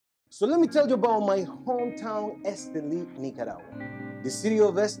So let me tell you about my hometown, Esteli, Nicaragua. The city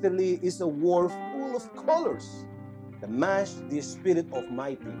of Esteli is a world full of colors that match the spirit of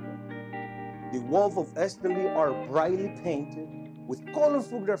my people. The walls of Esteli are brightly painted with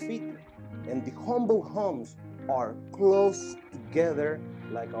colorful graffiti, and the humble homes are close together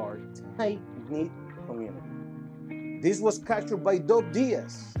like our tight-knit community. This was captured by Dope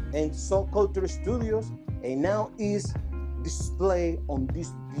Diaz and Soul Culture Studios, and now is displayed on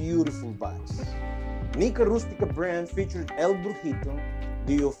this beautiful box. Nica Rustica brand features El Brujito,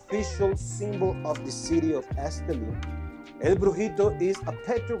 the official symbol of the city of Esteli. El Brujito is a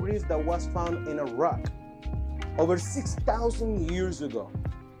petroglyph that was found in a rock over 6,000 years ago,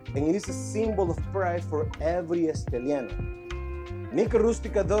 and it is a symbol of pride for every Esteliano. Nica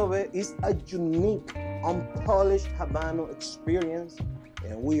Rustica Adobe is a unique, unpolished Habano experience,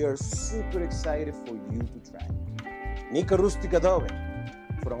 and we are super excited for you to try. Nica Rustica Adobe,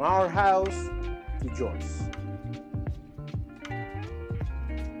 from our house to yours.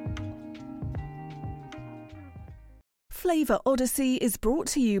 Flavor Odyssey is brought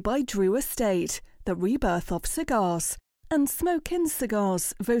to you by Drew Estate, the rebirth of cigars, and Smoke Inn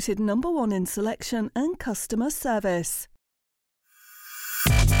Cigars, voted #1 in selection and customer service.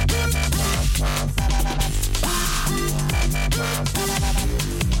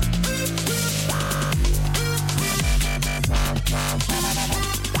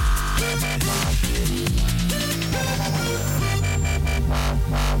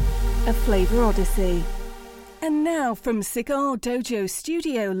 A Flavor Odyssey. And now from Cigar Dojo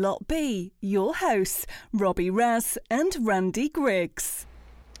Studio Lot B, your hosts, Robby Raz and Randy Griggs.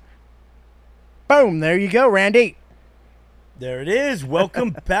 Boom, there you go, Randy. There it is.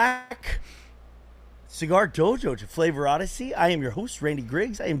 Welcome back. Cigar Dojo to Flavor Odyssey. I am your host, Randy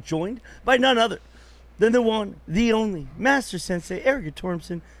Griggs. I am joined by none other than the one, the only, Master Sensei, Eric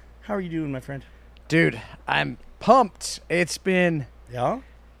Tormson. How are you doing, my friend? Dude, I'm pumped. It's been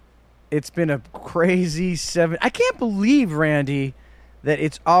a crazy 7. I can't believe, Randy, that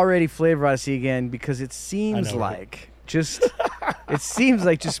it's already Flavor Odyssey again, because it seems like just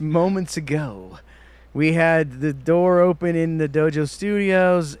moments ago we had the door open in the Dojo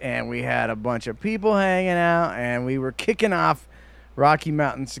Studios and we had a bunch of people hanging out and we were kicking off Rocky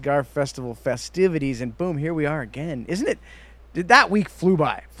Mountain Cigar Festival festivities, and boom, here we are again. Isn't it? That week flew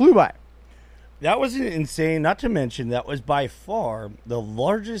by. That was insane. Not to mention, that was by far the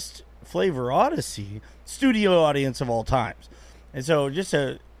largest Flavor Odyssey studio audience of all times. And so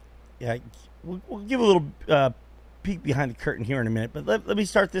we'll give a little peek behind the curtain here in a minute, but let me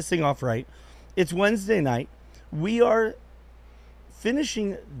start this thing off right. It's Wednesday night. We are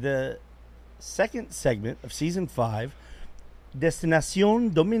finishing the second segment of season 5,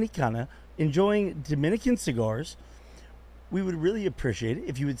 Destination Dominicana, enjoying Dominican cigars. We would really appreciate it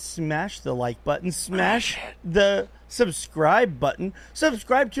if you would smash the like button, smash the subscribe button,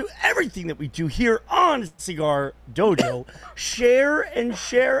 subscribe to everything that we do here on Cigar Dojo.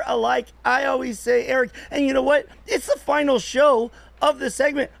 Share alike. I always say, Eric, and you know what? It's the final show of the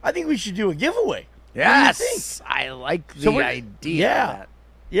segment. I think we should do a giveaway. Yes, I like the idea. Of that.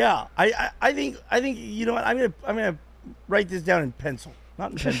 Yeah. I think you know what? I'm gonna write this down in pencil.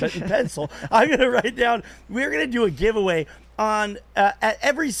 Not in pen, but in pencil. I'm going to write down, we're going to do a giveaway on at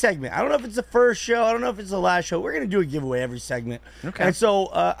every segment. I don't know if it's the first show. I don't know if it's the last show. We're going to do a giveaway every segment. Okay. And so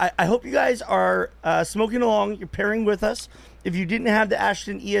I hope you guys are smoking along. You're pairing with us. If you didn't have the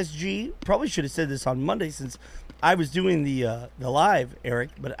Ashton ESG, probably should have said this on Monday since I was doing the live,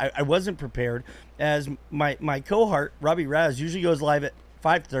 Eric, but I wasn't prepared, as my cohort, Robby Raz, usually goes live at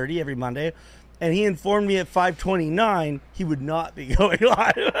 5:30 every Monday. And he informed me at 5:29 he would not be going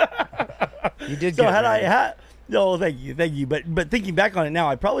live. You did. So thank you. But thinking back on it now,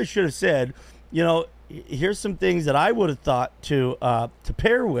 I probably should have said, here's some things that I would have thought to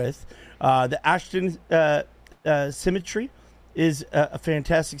pair with. The Ashton Symmetry is a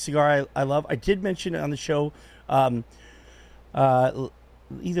fantastic cigar I love. I did mention it on the show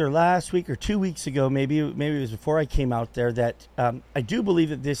either last week or 2 weeks ago, maybe it was before I came out there, that I do believe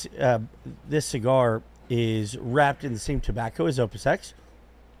that this cigar is wrapped in the same tobacco as Opus X.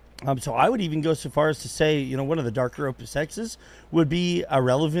 So I would even go so far as to say, one of the darker Opus X's would be a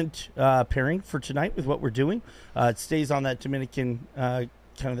relevant pairing for tonight with what we're doing. It stays on that Dominican kind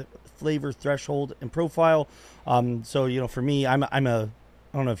of flavor threshold and profile. So for me, I don't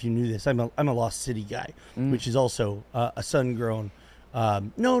know if you knew this, I'm a Lost City guy, which is also a sun grown.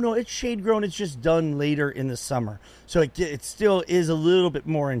 No, it's shade grown. It's just done later in the summer, so it still is a little bit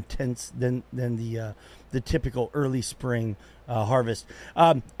more intense than the typical early spring harvest.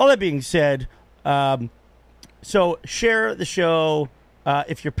 All that being said, so share the show,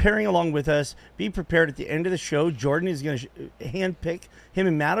 If you're pairing along with us, be prepared at the end of the show. Jordan is going to handpick. Him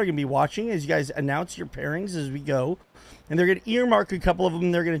and Matt are going to be watching as you guys announce your pairings as we go. And they're going to earmark a couple of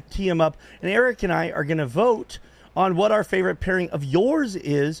them. They're going to tee them up. And Eric and I are going to vote on what our favorite pairing of yours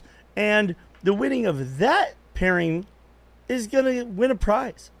is. And the winning of that pairing is going to win a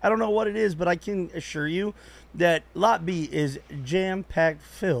prize. I don't know what it is, but I can assure you that Lot B is jam-packed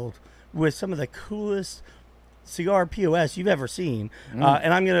filled with some of the coolest cigar POS you've ever seen. And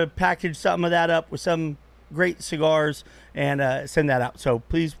I'm going to package some of that up with some great cigars and send that out. So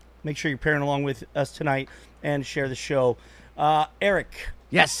please make sure you're pairing along with us tonight and share the show. Eric.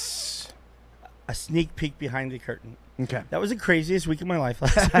 Yes. A sneak peek behind the curtain. Okay. That was the craziest week of my life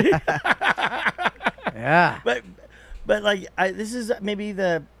last week. Yeah. But like, this is maybe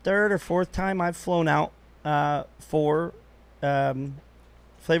the third or fourth time I've flown out for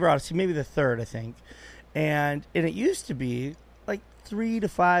Flavor Odyssey. Maybe the third, I think. And it used to be like 3 to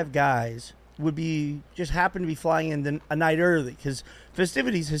 5 guys would be just happen to be flying in a night early because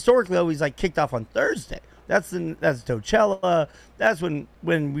festivities historically always like kicked off on Thursday. That's Coachella. That's when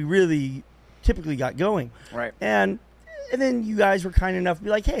we really typically got going. Right. And then you guys were kind enough to be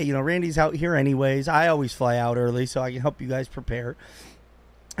like, hey, Randy's out here anyways. I always fly out early so I can help you guys prepare.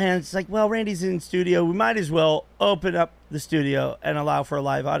 And it's like, well, Randy's in studio. We might as well open up the studio and allow for a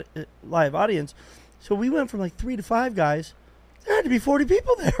live audience. So we went from like 3 to 5 guys. There had to be 40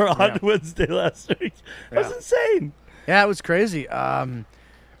 people there on Wednesday last week. That was insane. Yeah, it was crazy.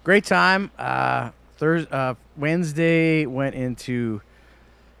 Great time. Wednesday went into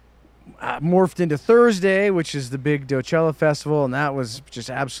morphed into Thursday, which is the big Coachella festival, and that was just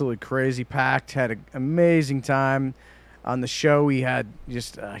absolutely crazy packed. Had an amazing time on the show. We had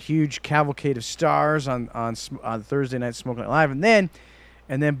just a huge cavalcade of stars on Thursday night, Smoking Night Live, and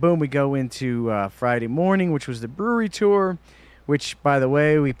then boom, we go into Friday morning, which was the brewery tour, which, by the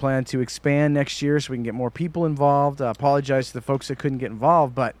way, we plan to expand next year so we can get more people involved. I apologize to the folks that couldn't get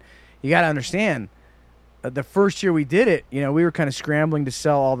involved, but you got to understand, the first year we did it, we were kind of scrambling to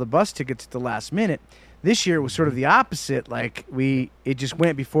sell all the bus tickets at the last minute. This year was sort of the opposite. Like it just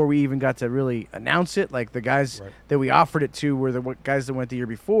went before we even got to really announce it. Like the guys that we offered it to were the guys that went the year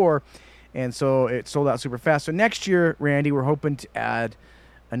before, and so it sold out super fast. So next year, Randy, we're hoping to add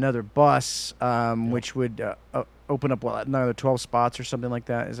another bus, which would open up another 12 spots or something like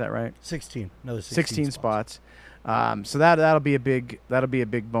that. Is that right? 16. Another 16 spots. So that'll be a big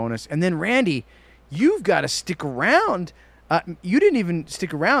bonus. And then Randy, you've got to stick around. You didn't even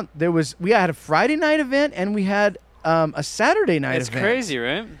stick around. We had a Friday night event and we had a Saturday night event. It's crazy,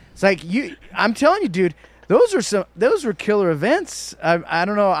 right? It's like I'm telling you, dude, those were killer events. I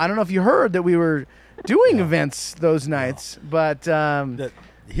don't know if you heard that we were doing events those nights, but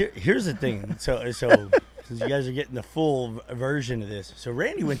here's the thing. So since you guys are getting the full version of this, so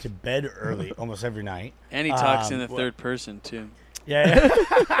Randy went to bed early almost every night, and he talks in the third person too. Yeah.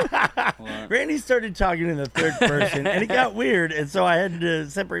 Randy started talking in the third person, and it got weird, and so I had to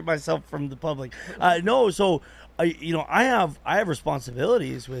separate myself from the public. I have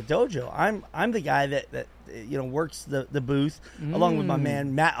responsibilities with Dojo. I'm the guy that works the booth along with my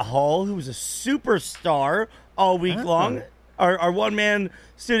man Matt Hall, who was a superstar all week long. Our one-man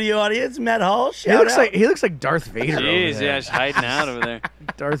studio audience, Matt Hall. He looks like Darth Vader. Jeez, yeah, he's hiding out over there.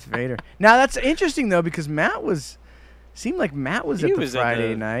 Darth Vader. Now that's interesting though, because seemed like Matt was at the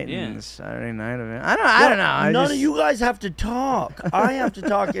Friday night and the Saturday night event. I don't know. None of you guys have to talk. I have to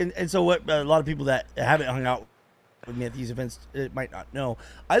talk. And so what a lot of people that haven't hung out with me at these events might not know,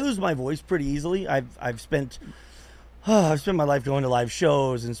 I lose my voice pretty easily. I've spent my life going to live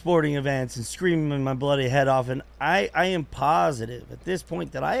shows and sporting events and screaming my bloody head off, and I am positive at this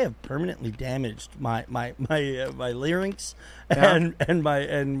point that I have permanently damaged my larynx and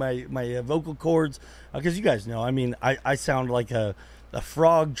my vocal cords, because you guys know, I mean, I sound like a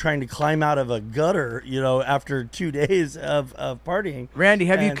frog trying to climb out of a gutter, after 2 days of partying. Randy,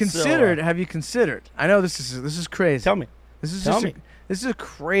 have you considered? I know this is crazy. Tell me. This is a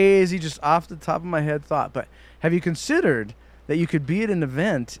crazy, just off the top of my head thought, but have you considered that you could be at an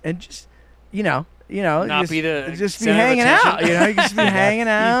event and just, be hanging out? You can just be hanging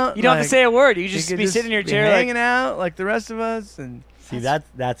out. You don't have to say a word. You just be sitting in your chair, hanging out like the rest of us. And see,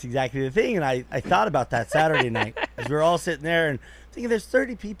 that's exactly the thing. And I thought about that Saturday night as we were all sitting there and thinking, there's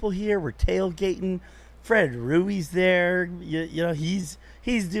 30 people here. We're tailgating. Fred Rui's there. He's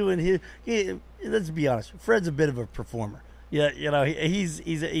doing his. Let's be honest. Fred's a bit of a performer. Yeah,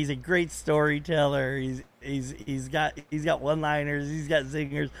 he's a great storyteller. He's got one-liners. He's got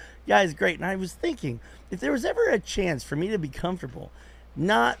zingers. Guy's great. And I was thinking, if there was ever a chance for me to be comfortable,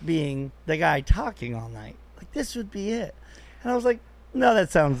 not being the guy talking all night, like this would be it. And I was like, No,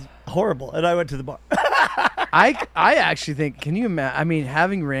 that sounds horrible. And I went to the bar. I actually think, can you imagine? I mean,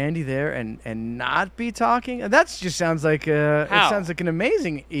 having Randy there and not be talking, that just sounds like it sounds like an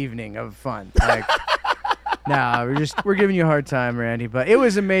amazing evening of fun. Like, no, we're giving you a hard time, Randy, but it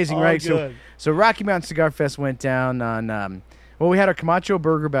was amazing, right? Good. So Rocky Mountain Cigar Fest went down on. We had our Camacho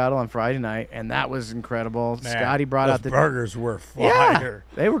Burger Battle on Friday night, and that was incredible. Man, Scotty brought out the burgers were fire.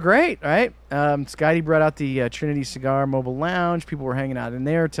 Yeah, they were great, right? Scotty brought out the Trinity Cigar Mobile Lounge. People were hanging out in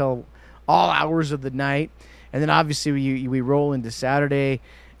there till all hours of the night. And then obviously we roll into Saturday.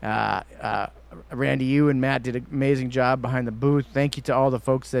 Randy, you and Matt did an amazing job behind the booth. Thank you to all the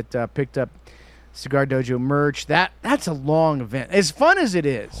folks that picked up Cigar Dojo merch. That's a long event. As fun as it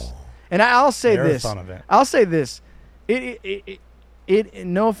is. And I'll say this. Event. I'll say this. It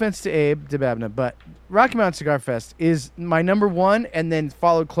no offense to Abe DeBabna, but Rocky Mountain Cigar Fest is my number one, and then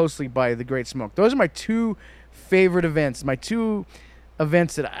followed closely by the Great Smoke. Those are my two favorite events, my two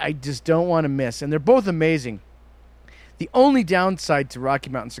events that I just don't want to miss, and they're both amazing. The only downside to Rocky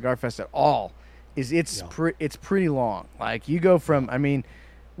Mountain Cigar Fest at all is it's pretty long. Like, you go from, I mean,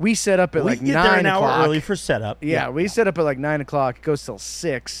 we set up at like 9 o'clock. We get there an hour early for setup. Yeah, we set up at like 9 o'clock. It goes till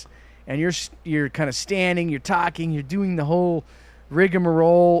 6. And you're kind of standing, you're talking, you're doing the whole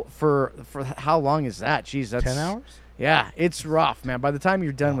rigmarole for how long is that? Jeez, that's 10 hours? Yeah, it's rough, man. By the time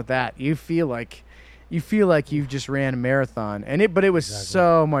you're done with that, you feel like you've just ran a marathon. But it was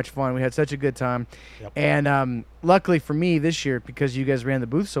so much fun. We had such a good time. Yep. And luckily for me this year, because you guys ran the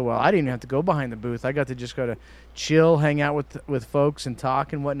booth so well, I didn't even have to go behind the booth. I got to just go to chill, hang out with folks and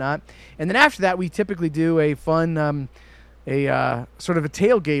talk and whatnot. And then after that, we typically do a fun sort of a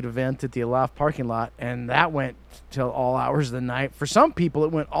tailgate event at the Aloft parking lot, and that went till all hours of the night. For some people,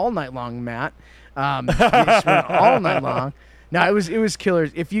 it went all night long, Matt. It just went all night long. No, it was killer.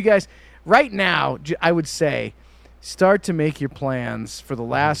 If you guys, right now, I would say, start to make your plans for the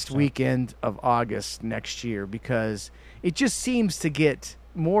last weekend of August next year, because it just seems to get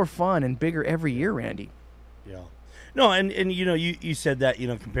more fun and bigger every year, Randy. Yeah. No, and you know, you said that, you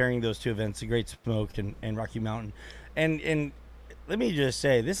know, comparing those two events, the Great Smoke and Rocky Mountain. And let me just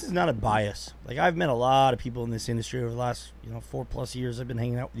say, this is not a bias. Like, I've met a lot of people in this industry over the last, 4+ years. I've been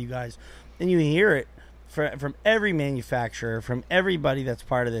hanging out with you guys, and you hear it from every manufacturer, from everybody that's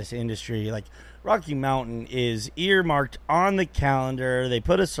part of this industry. Like, Rocky Mountain is earmarked on the calendar. They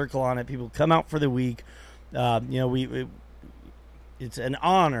put a circle on it. People come out for the week. It's an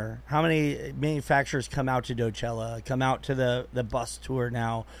honor. How many manufacturers come out to Docella, come out to the bus tour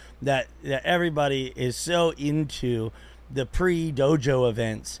now, that everybody is so into the pre-dojo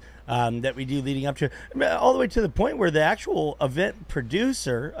events that we do leading up to, all the way to the point where the actual event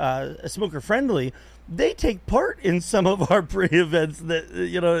producer, Smoker Friendly, they take part in some of our pre-events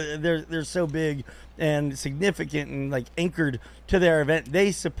that, they're so big and significant and like anchored to their event.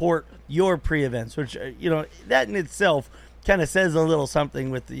 They support your pre-events, which, that in itself kind of says a little something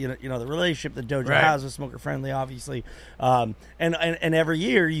with the relationship that Dojo has with Smoker Friendly, obviously. And every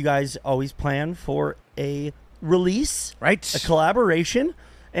year you guys always plan for a release, right? A collaboration,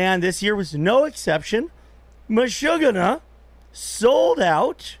 and this year was no exception. Meshuggah sold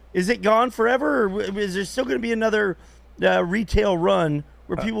out. Is it gone forever, or is there still going to be another retail run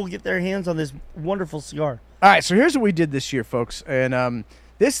where people get their hands on this wonderful cigar? All right, so here's what we did this year, folks, and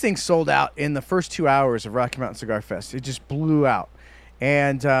this thing sold out in the first 2 hours of Rocky Mountain Cigar Fest. It just blew out.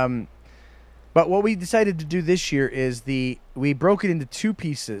 And but what we decided to do this year is we broke it into two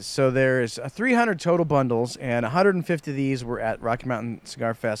pieces. So there's 300 total bundles, and 150 of these were at Rocky Mountain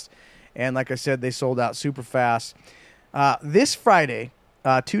Cigar Fest. And like I said, they sold out super fast. This Friday,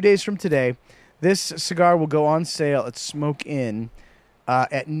 2 days from today, this cigar will go on sale at Smoke Inn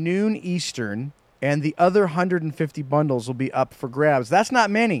at noon Eastern. And the other 150 bundles will be up for grabs. That's not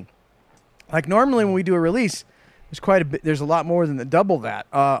many. Like, normally when we do a release, there's quite a bit. There's a lot more than double that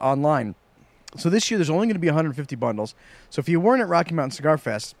online. So this year there's only going to be 150 bundles. So if you weren't at Rocky Mountain Cigar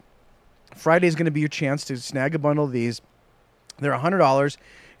Fest, Friday is going to be your chance to snag a bundle of these. They're $100.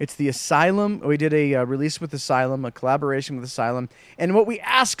 It's the Asylum. We did a release with Asylum, a collaboration with Asylum. And what we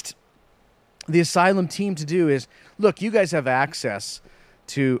asked the Asylum team to do is, look, you guys have access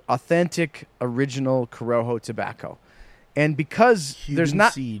to authentic, original Corojo tobacco, and because there's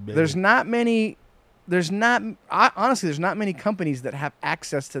not many companies that have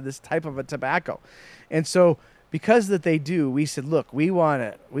access to this type of a tobacco, and so because that they do, we said, look, we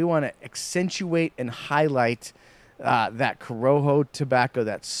want to accentuate and highlight that Corojo tobacco,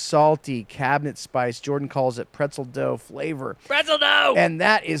 that salty cabinet spice. Jordan calls it pretzel dough flavor. Pretzel dough! And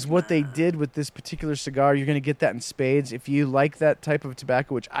that is what they did with this particular cigar. You're going to get that in spades. If you like that type of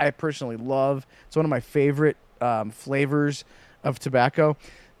tobacco, which I personally love, it's one of my favorite flavors of tobacco.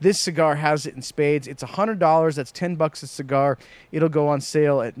 This cigar has it in spades. It's $100. That's $10 a cigar. It'll go on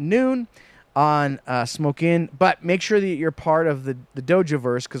sale at noon on Smoke In. But make sure that you're part of the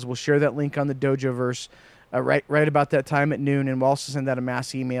Dojoverse, because we'll share that link on the Dojoverse right about that time at noon. And we'll also send out a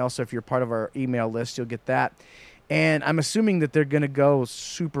mass email. So if you're part of our email list, you'll get that. And I'm assuming that they're going to go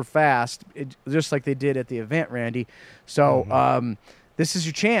super fast, just like they did at the event, Randy. So this is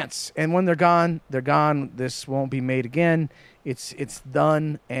your chance. And when they're gone, they're gone. This won't be made again. It's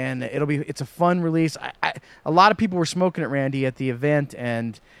done, and it's a fun release. A lot of people were smoking it, Randy, at the event,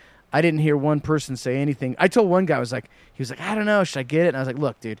 and I didn't hear one person say anything. I told one guy, he was like, I don't know, should I get it? And I was like,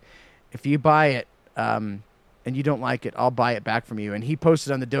 look, dude, if you buy it and you don't like it, I'll buy it back from you. And he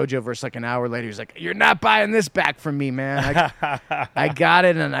posted on the Dojoverse like an hour later. He was like, you're not buying this back from me, man. I got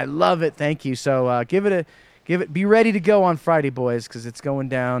it, and I love it. Thank you. So be ready to go on Friday, boys, because it's going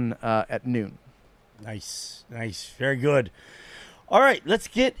down at noon. Nice. Very good. All right, let's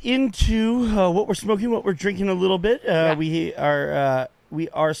get into what we're smoking, what we're drinking a little bit. We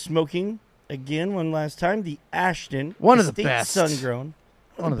are smoking again one last time the Ashton one of the Estate best Sun Grown.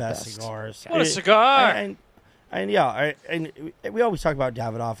 One of the best best cigars. What a cigar! And we always talk about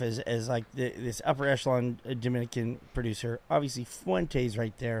Davidoff as like this upper echelon Dominican producer. Obviously, Fuente's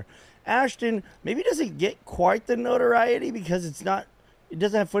right there. Ashton maybe doesn't get quite the notoriety because it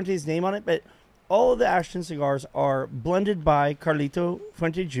doesn't have Fuente's name on it, but all of the Ashton cigars are blended by Carlito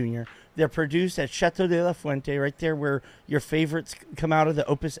Fuente Jr. They're produced at Chateau de la Fuente, right there where your favorites come out of. The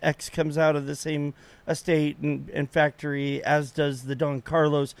Opus X comes out of the same estate and factory, as does the Don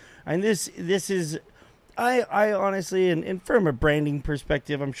Carlos. And this is, I honestly, and from a branding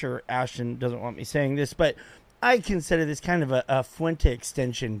perspective, I'm sure Ashton doesn't want me saying this, but I consider this kind of a Fuente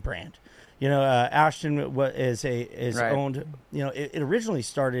extension brand. Ashton is right. Owned. It originally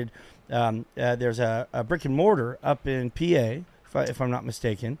started. There's a brick and mortar up in PA, if I'm not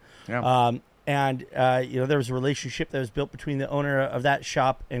mistaken. Yeah. There was a relationship that was built between the owner of that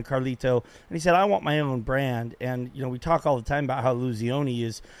shop and Carlito. And he said, I want my own brand. And, we talk all the time about how Luzioni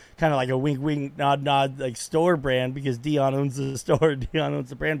is kind of like a wink, wink, nod, nod, like store brand because Dion owns the store, Dion owns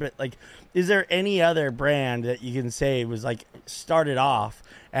the brand. But, like, is there any other brand that you can say was, like, started off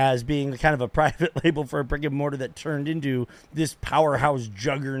as being kind of a private label for a brick and mortar that turned into this powerhouse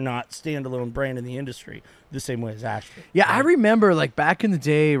juggernaut standalone brand in the industry the same way as Ashton? Yeah, right? I remember like back in the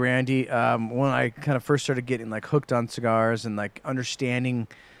day, Randy, when I kind of first started getting like hooked on cigars and like understanding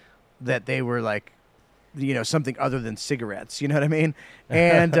that they were like, something other than cigarettes, you know what I mean?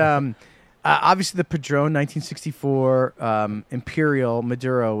 And obviously the Padron 1964 Imperial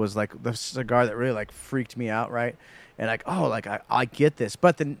Maduro was like the cigar that really like freaked me out, right? And like, I get this.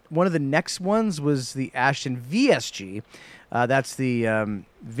 But then one of the next ones was the Ashton VSG. That's the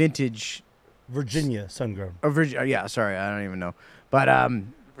vintage Virginia Sun Grown. Yeah, sorry, I don't even know. But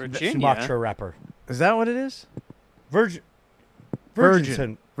Virginia Sumatra wrapper. Is that what it is? Virgin,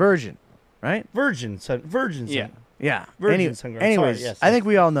 right? Virgin Sun. Yeah. Virgin Sun Grown. Anyways, sorry, yes. I think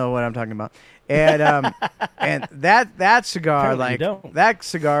we all know what I'm talking about. And and that cigar, that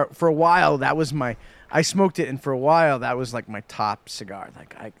cigar for a while, that was my. I smoked it, and for a while, that was like my top cigar.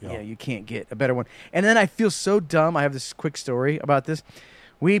 Like, you can't get a better one. And then I feel so dumb. I have this quick story about this.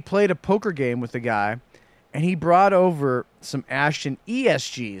 We played a poker game with a guy, and he brought over some Ashton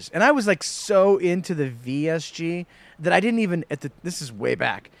ESGs. And I was like so into the VSG that I didn't even, this is way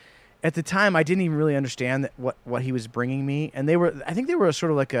back. At the time, I didn't even really understand what he was bringing me. And I think they were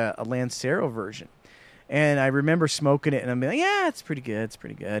sort of like a Lancero version. And I remember smoking it, and I'm like, yeah, it's pretty good. It's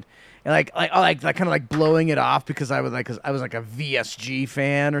pretty good. And like kind of like blowing it off because I was like a VSG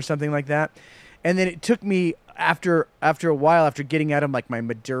fan or something like that. And then it took me after a while, after getting out of like my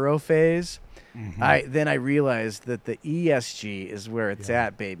Maduro phase, then I realized that the ESG is where it's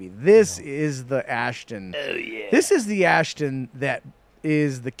at, baby. This is the Ashton. Oh yeah. This is the Ashton that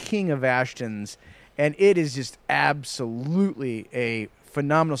is the king of Ashtons, and it is just absolutely a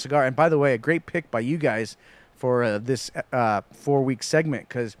phenomenal cigar. And by the way, a great pick by you guys for this 4-week segment,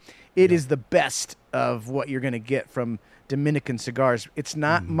 because it is the best of what you're going to get from Dominican cigars. It's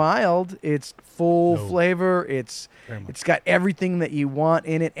not mild. It's full flavor. It's got everything that you want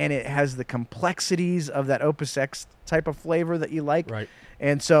in it, and it has the complexities of that Opus X type of flavor that you like. Right.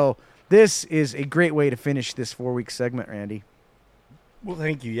 And so this is a great way to finish this 4-week segment, Randy. Well,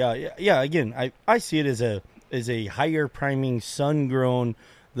 thank you. Yeah. Again, I see it as a higher priming, sun-grown,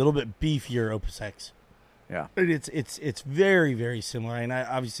 little bit beefier Opus X. Yeah, it's very, very similar, and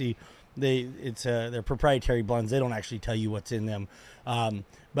obviously they're proprietary blends. They don't actually tell you what's in them,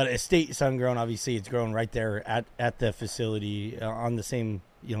 but Estate Sun Grown, obviously, it's grown right there at the facility on the same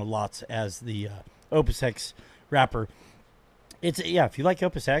lots as the Opus X wrapper. If you like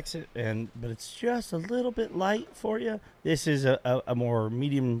Opus X, but it's just a little bit light for you, this is a more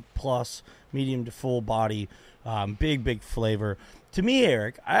medium to full body, big flavor. To me,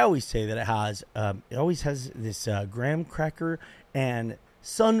 Eric, I always say that it always has this graham cracker and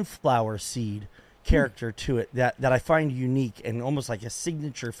sunflower seed character to it that I find unique and almost like a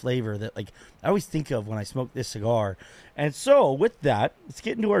signature flavor that like I always think of when I smoke this cigar. And so with that, let's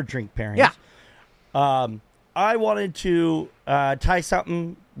get into our drink pairings. Yeah. I wanted to tie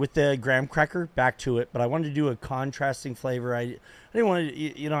something with the graham cracker back to it, but I wanted to do a contrasting flavor. I didn't want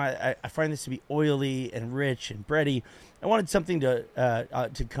to, I find this to be oily and rich and bready. I wanted something to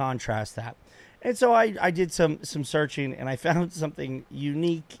contrast that. And so I did some searching, and I found something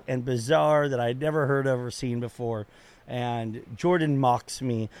unique and bizarre that I'd never heard of or seen before. And Jordan mocks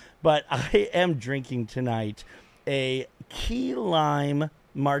me, but I am drinking tonight a key lime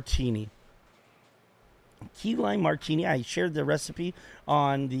martini. Key lime martini. I shared the recipe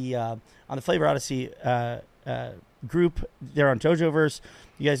on the Flavor Odyssey group there on Dojoverse.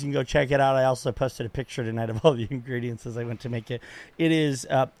 You guys can go check it out. I also posted a picture tonight of all the ingredients as I went to make it. It is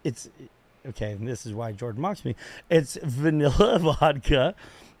it's okay. And this is why Jordan mocks me. It's vanilla vodka.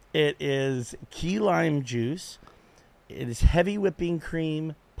 It is key lime juice. It is heavy whipping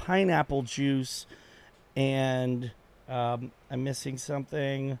cream, pineapple juice, and I'm missing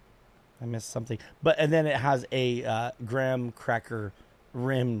something. I missed something, and then it has a graham cracker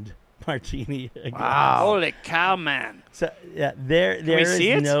rimmed martini. Wow! Holy cow, man! So yeah, there is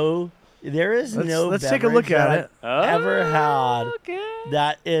no Let's take a look at it. Ever had Okay.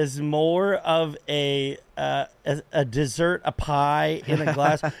 that is more of a dessert, a pie in a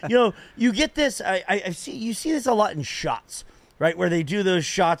glass. You get this. I see this a lot in shots. Right, where they do those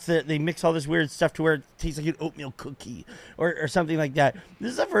shots that they mix all this weird stuff to where it tastes like an oatmeal cookie or something like that.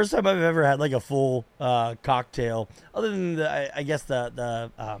 This is the first time I've ever had like a full cocktail, other than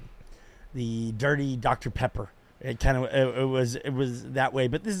the dirty Dr. Pepper. It was that way,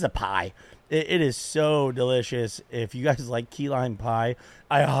 but this is a pie. It is so delicious. If you guys like key lime pie,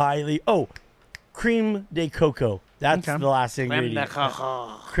 I highly creme de coco. That's the last ingredient.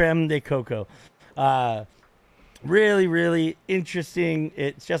 Creme de coco. Really, really interesting.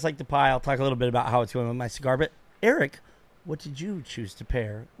 It's just like the pie. I'll talk a little bit about how it's going with my cigar. But Eric, what did you choose to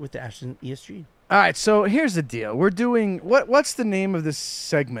pair with the Ashton ESG? All right, so here's the deal. We're doing what's the name of this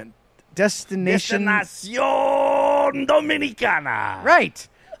segment? Destination Dominicana. Right.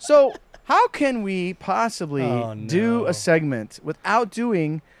 So how can we possibly do no. a segment without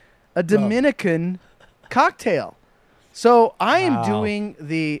doing a Dominican cocktail? So I am doing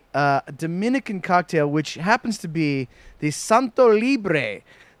the Dominican cocktail, which happens to be the Santo Libre.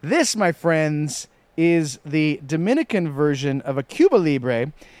 This, my friends, is the Dominican version of a Cuba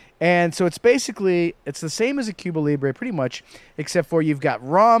Libre. And so it's the same as a Cuba Libre pretty much, except for you've got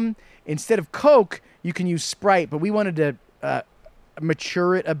rum. Instead of Coke, you can use Sprite, but we wanted to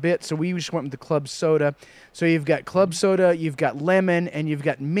mature it a bit, so we just went with the club soda. So you've got club soda, you've got lemon, and you've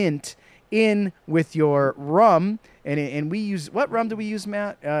got mint in with your rum. And we use, what rum do we use,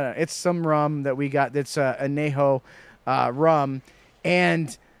 Matt? It's some rum that we got that's Añejo rum.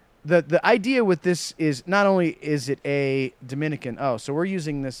 And the idea with this is not only is it a Dominican, so we're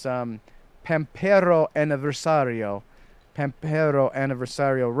using this Pampero Aniversario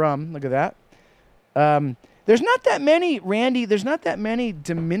rum. Look at that. There's not that many, Randy,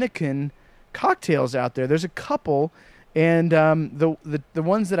 Dominican cocktails out there. There's a couple, and the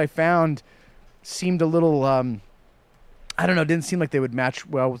ones that I found seemed a little, I don't know, didn't seem like they would match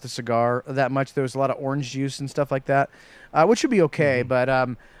well with the cigar that much. There was a lot of orange juice and stuff like that, which would be okay,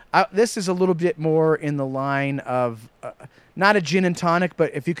 but this is a little bit more in the line of not a gin and tonic,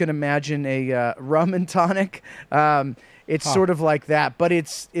 but if you can imagine a rum and tonic, it's sort of like that. But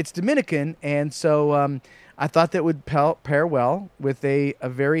it's Dominican, and so I thought that would pair well with a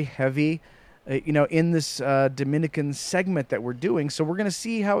very heavy, in this Dominican segment that we're doing. So we're going to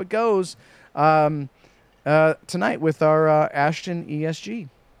see how it goes tonight with our Ashton ESG.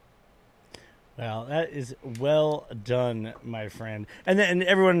 Well, that is well done, my friend. And then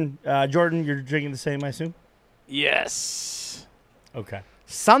everyone, Jordan, you're drinking the same, I assume? Yes. Okay.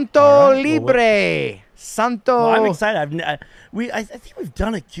 Santo Libre. Santo. Well, I'm excited. I think we've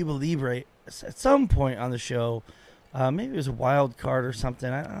done a Cuba Libre at some point on the show. Maybe it was a wild card or something.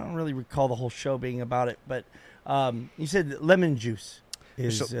 I don't really recall the whole show being about it. But you said lemon juice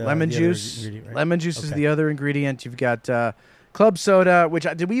is lemon juice. right? Lemon juice is the other ingredient. You've got club soda, which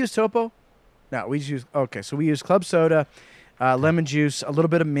did we use Topo? No, we use so we use club soda, lemon juice, a little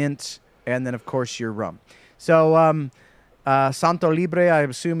bit of mint, and then of course your rum. So Santo Libre, I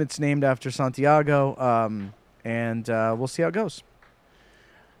assume it's named after Santiago, and we'll see how it goes.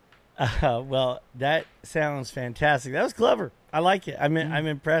 Well, that sounds fantastic. That was clever. I like it. I'm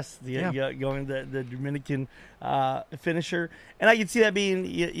impressed. Going the Dominican finisher, and I can see that being.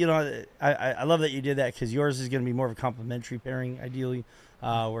 I love that you did that because yours is going to be more of a complementary pairing, ideally,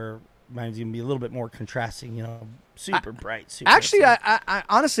 where mine's going to be a little bit more contrasting. Super bright. Actually, I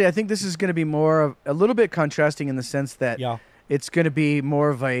honestly I think this is going to be more of a little bit contrasting in the sense that it's going to be more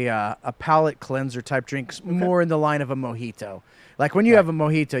of a palate cleanser type drink, more in the line of a mojito. Like when you have a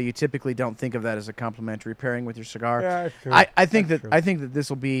mojito, you typically don't think of that as a complementary pairing with your cigar. Yeah, true. I think that this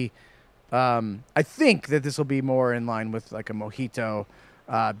will be, I think that this will be more in line with like a mojito,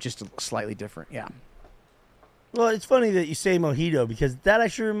 just slightly different. Yeah. Well, it's funny that you say mojito because that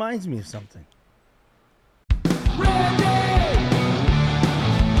actually reminds me of something.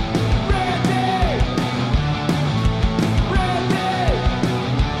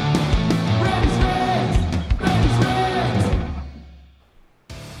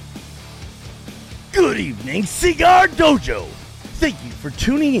 Good evening, Cigar Dojo. Thank you for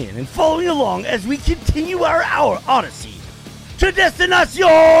tuning in and following along as we continue our Odyssey to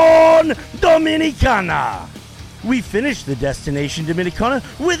Destination Dominicana. We finished the Destination Dominicana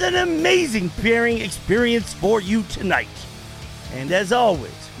with an amazing pairing experience for you tonight. And as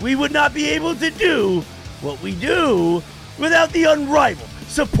always, we would not be able to do what we do without the unrivaled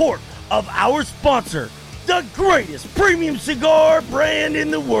support of our sponsor, the greatest premium cigar brand in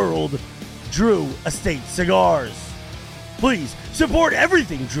the world, Drew Estate Cigars. Please support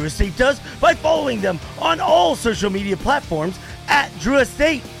everything Drew Estate does by following them on all social media platforms at Drew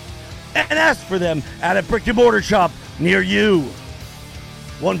Estate and ask for them at a brick and mortar shop near you.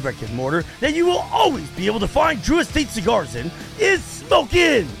 One brick and mortar that you will always be able to find Drew Estate cigars in is Smoke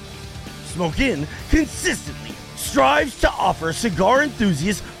Inn. Smoke Inn consistently strives to offer cigar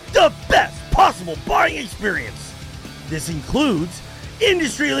enthusiasts the best possible buying experience. This includes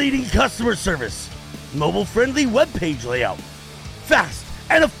industry-leading customer service, mobile-friendly webpage layout, fast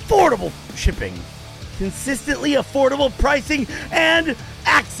and affordable shipping, consistently affordable pricing, and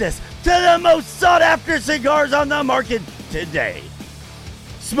access to the most sought-after cigars on the market today.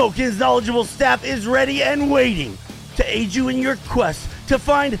 Smoke Inn's knowledgeable staff is ready and waiting to aid you in your quest to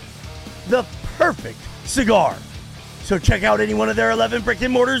find the perfect cigar. So check out any one of their 11 brick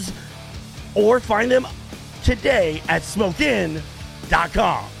and mortars or find them today at smokeinn.com.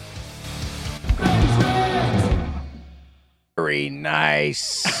 Very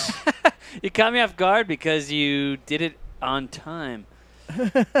nice. You caught me off guard because you did it on time.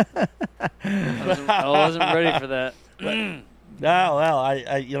 I wasn't ready for that. Well,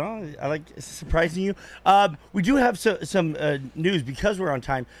 I like surprising you. We do have some news because we're on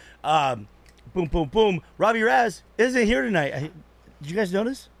time. Boom, boom, boom. Robby Raz isn't here tonight. Did you guys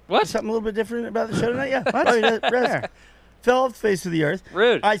notice? What? Something a little bit different about the show tonight? Yeah. Robby Raz fell off the face of the earth.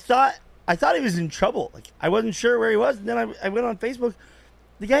 Rude. I thought he was in trouble. Like I wasn't sure where he was. And then I went on Facebook.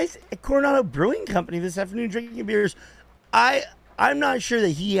 The guy's at Coronado Brewing Company this afternoon drinking beers. I'm not sure that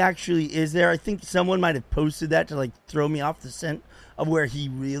he actually is there. I think someone might have posted that to like throw me off the scent of where he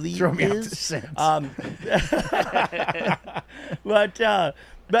really Throw me is. off the scent.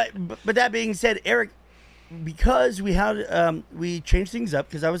 But that being said, Eric, because we had we changed things up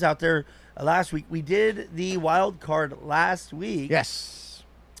because I was out there last week. We did the wild card last week. Yes.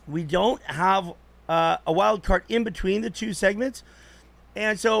 We don't have a wild card in between the two segments,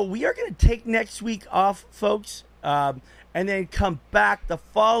 and so we are going to take next week off, folks. And then come back the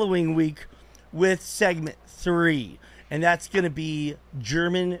following week with segment 3. And that's going to be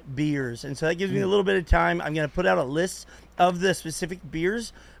German beers. And so that gives me a little bit of time. I'm going to put out a list of the specific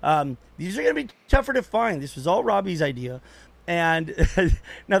beers. These are going to be tougher to find. This was all Robby's idea. And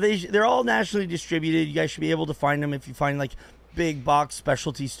now they're all nationally distributed. You guys should be able to find them if you find like big box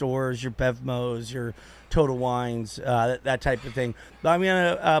specialty stores, your Bevmos, your Total Wines, that type of thing. But I'm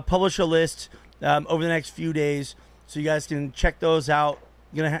going to publish a list over the next few days, so you guys can check those out.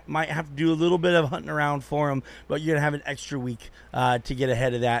 You're might have to do a little bit of hunting around for them, but you're gonna have an extra week to get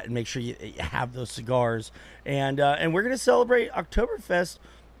ahead of that and make sure you have those cigars. And we're gonna celebrate Oktoberfest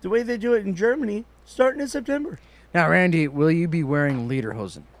the way they do it in Germany, starting in September. Now, Randy, will you be wearing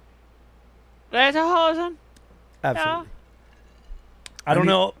lederhosen? Lederhosen? Absolutely. I don't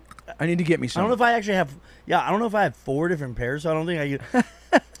know. I need to get me some. I don't know if I actually have. Yeah, I don't know if I have 4 different pairs. So I don't think I could.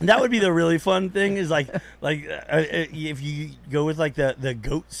 That would be the really fun thing. Is like if you go with like the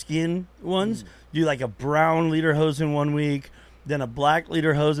goat skin ones, do like a brown lederhosen one week, then a black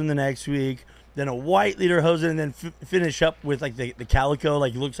lederhosen the next week, then a white lederhosen, and then finish up with like the calico,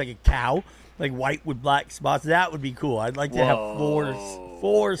 like it looks like a cow, like white with black spots. That would be cool. I'd like to have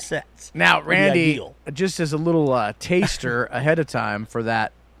four sets. Now, Randy, just as a little taster ahead of time for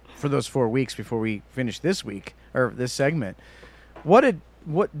those 4 weeks before we finish this week or this segment, what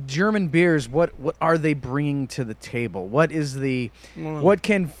German beers, what are they bringing to the table? What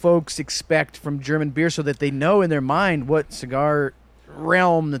can folks expect from German beer so that they know in their mind what cigar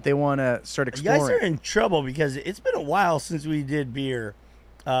realm that they want to start exploring? You guys are in trouble because it's been a while since we did beer.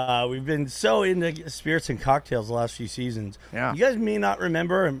 We've been so into spirits and cocktails the last few seasons. Yeah. You guys may not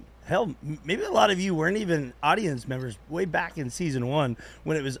remember, and hell, maybe a lot of you weren't even audience members way back in season 1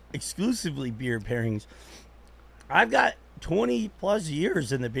 when it was exclusively beer pairings. I've got 20 plus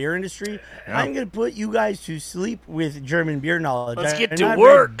years in the beer industry. Yeah. I'm going to put you guys to sleep with German beer knowledge. Let's get to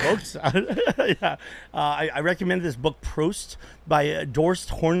work. Books. Yeah. I recommend this book Prost by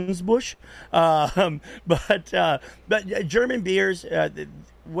Dorst Hornsbusch. But German beers,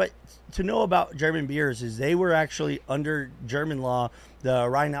 what to know about German beers is they were actually under German law, the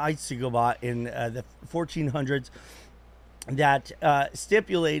Reinheitsgebot in the 1400s, that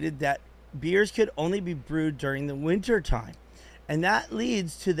stipulated that beers could only be brewed during the winter time. And that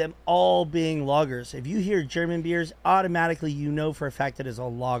leads to them all being lagers. If you hear German beers, automatically you know for a fact that it's a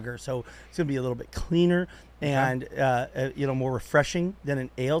lager. So it's going to be a little bit cleaner and more refreshing than an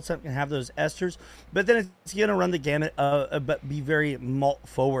ale. It's not going to have those esters. But then it's going to run the gamut, but be very malt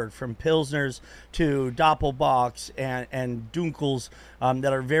forward, from Pilsners to Doppelbocks and Dunkels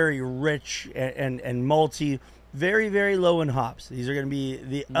that are very rich and malty. Very, very low in hops. These are going to be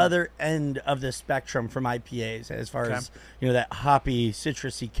the other end of the spectrum from IPAs as far as, that hoppy,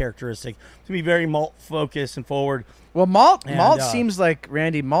 citrusy characteristic. It's going to be very malt focused and forward. Well, malt seems like,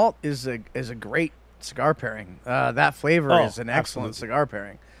 Randy, malt is a great cigar pairing. That flavor is an excellent cigar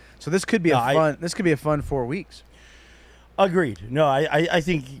pairing. So this could be a fun 4 weeks. Agreed. No, I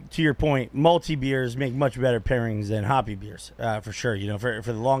think, to your point, malty beers make much better pairings than hoppy beers, for sure. For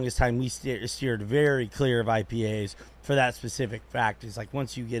the longest time, we steered very clear of IPAs for that specific fact. It's like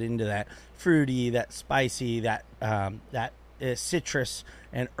once you get into that fruity, that spicy, that citrus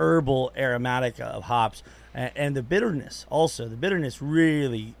and herbal aromatic of hops, and the bitterness also. The bitterness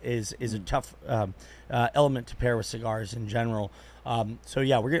really is a tough element to pair with cigars in general. I'm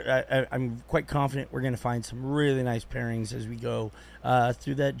quite confident we're going to find some really nice pairings as we go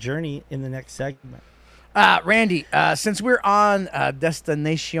through that journey in the next segment. Randy, since we're on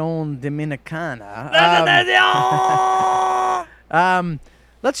Destination Dominicana,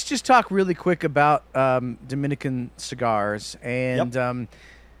 let's just talk really quick about Dominican cigars. And,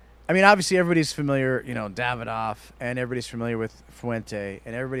 obviously everybody's familiar, Davidoff, and everybody's familiar with Fuente,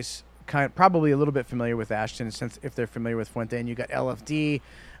 and everybody's probably a little bit familiar with Ashton, since if they're familiar with Fuente. And you got LFD,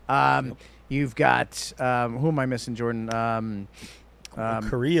 you've got who am I missing, Jordan?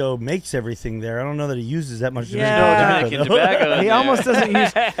 Carrillo makes everything there. I don't know that he uses that much. Dominican tobacco. He almost doesn't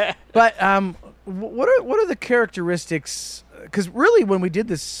use. But what are the characteristics? Because really, when we did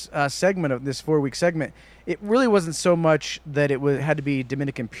this segment of this 4-week segment, it really wasn't so much that it had to be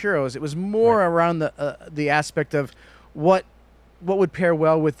Dominican puros. It was more around the aspect of what would pair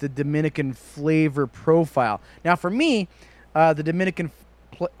well with the Dominican flavor profile. Now, for me, the Dominican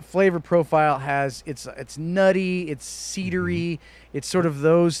flavor profile has it's nutty, it's cedary, it's sort of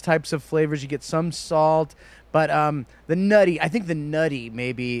those types of flavors. You get some salt, but the nutty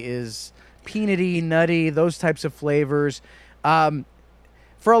maybe is peanutty, nutty, those types of flavors.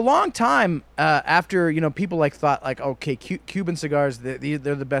 For a long time, after people thought okay, Cuban cigars, they're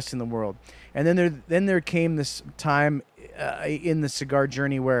the best in the world, and then there came this time in the cigar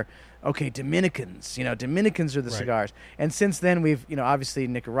journey where, okay, Dominicans are the cigars. And since then we've, obviously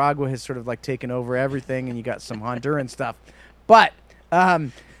Nicaragua has sort of taken over everything, and you got some Honduran stuff. But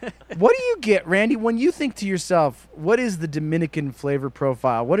what do you get, Randy, when you think to yourself, what is the Dominican flavor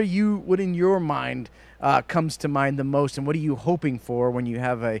profile? What in your mind comes to mind the most, and what are you hoping for when you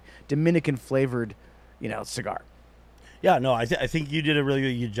have a Dominican flavored, cigar? Yeah, no, I think you did a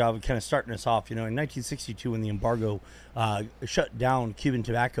really good job of kind of starting us off. In 1962, when the embargo shut down Cuban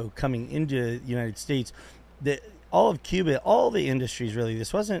tobacco coming into the United States, all of Cuba, all the industries really,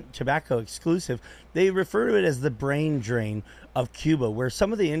 this wasn't tobacco exclusive. They refer to it as the brain drain of Cuba, where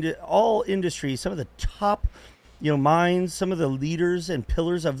some of the all industries, some of the top minds, some of the leaders and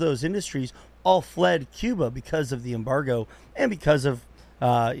pillars of those industries all fled Cuba because of the embargo and because of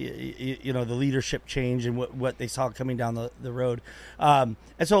the leadership change and what they saw coming down the road. And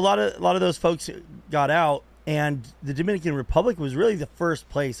so a lot of those folks got out, and the Dominican Republic was really the first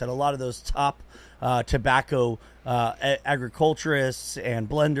place that a lot of those top tobacco agriculturists and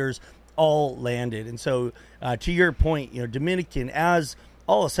blenders all landed. And so to your point, Dominican, as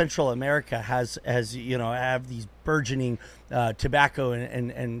all of Central America has have these burgeoning tobacco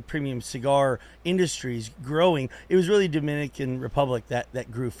and premium cigar industries growing, it was really Dominican Republic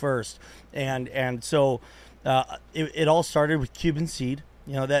that grew first. And so it all started with Cuban seed.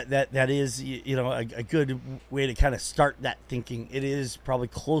 That is a good way to kind of start that thinking. It is probably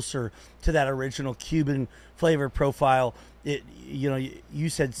closer to that original Cuban flavor profile. You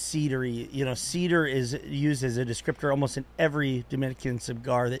said cedary. Cedar is used as a descriptor almost in every Dominican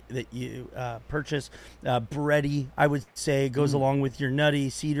cigar that you purchase. Bready, I would say, goes along with your nutty,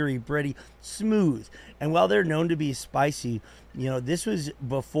 cedary, bready, smooth. And while they're known to be spicy, this was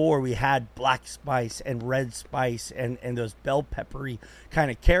before we had black spice and red spice and those bell peppery kind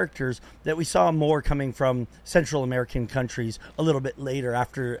of characters that we saw more coming from Central American countries a little bit later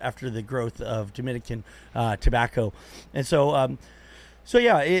after the growth of Dominican tobacco. And so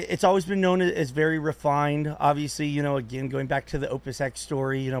yeah, it's always been known as very refined. Obviously, again, going back to the Opus X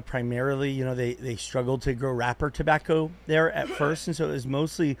story, primarily, they struggled to grow wrapper tobacco there at first. And so it was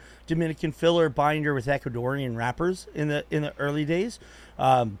mostly Dominican filler binder with Ecuadorian wrappers in the early days.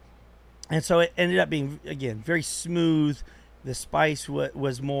 And so it ended up being, again, very smooth. The spice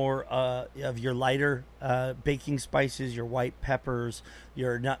was more of your lighter baking spices, your white peppers,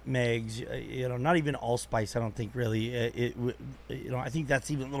 your nutmegs. Not even allspice. I don't think really. I think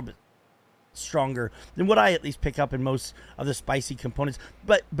that's even a little bit stronger than what I at least pick up in most of the spicy components.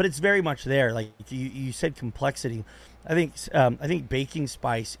 But it's very much there. Like you said, complexity. I think baking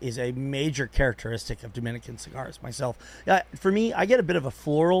spice is a major characteristic of Dominican cigars. Myself, for me, I get a bit of a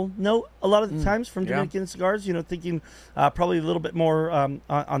floral note a lot of the times from Dominican cigars. Thinking probably a little bit more on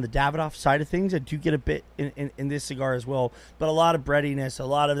the Davidoff side of things. I do get a bit in this cigar as well, but a lot of breadiness, a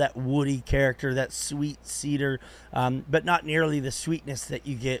lot of that woody character, that sweet cedar, but not nearly the sweetness that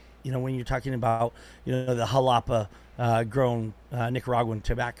you get when you're talking about the jalapa grown Nicaraguan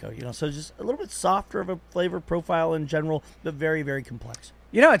tobacco, so just a little bit softer of a flavor profile in general, but very, very complex.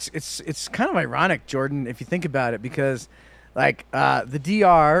 It's kind of ironic, Jordan, if you think about it, because like the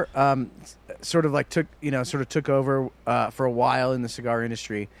DR sort of took over for a while in the cigar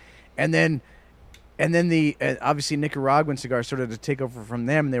industry, and then the obviously Nicaraguan cigars started to take over from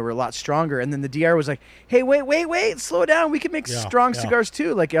them, and they were a lot stronger. And then the DR was like, "Hey, wait, slow down. We can make strong cigars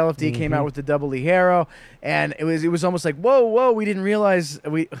too." Like LFD came out with the Double Ligero, and it was almost like, "Whoa, we didn't realize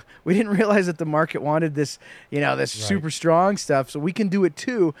that the market wanted this, this super strong stuff, so we can do it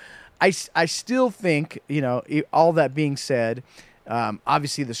too." I still think, all that being said,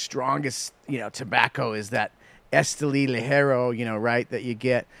 obviously the strongest tobacco is that Esteli Ligero, right, that you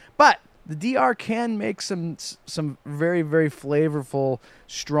get, but the DR can make some very, very flavorful,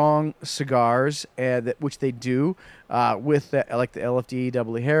 strong cigars, which they do with like the LFD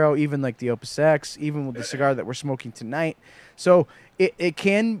Double Ligero, even like the Opus X, even with the cigar that we're smoking tonight. So it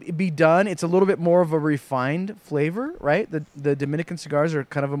can be done. It's a little bit more of a refined flavor, right? The Dominican cigars are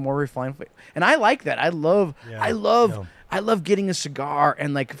kind of a more refined flavor, and I like that. I love getting a cigar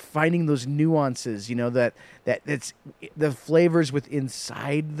and like finding those nuances, that's the flavors with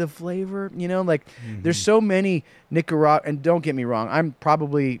inside the flavor, there's so many Nicaragua, and don't get me wrong, I'm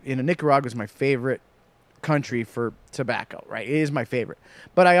probably, Nicaragua is my favorite country for tobacco, right? It is my favorite.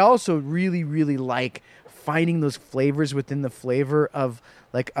 But I also really, really like finding those flavors within the flavor of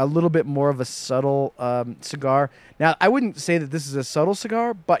like a little bit more of a subtle cigar. Now, I wouldn't say that this is a subtle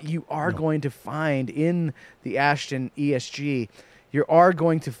cigar, but you are going to find in the Ashton ESG, you are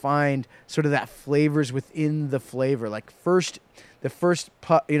going to find sort of that flavors within the flavor. Like the first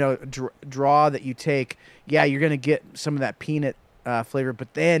draw that you take, you're going to get some of that peanut flavor,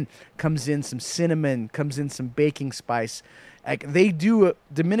 but then comes in some cinnamon, comes in some baking spice. Like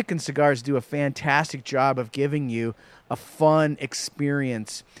Dominican cigars do a fantastic job of giving you a fun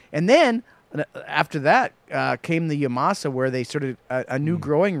experience. And then after that came the Yamasa, where they started a new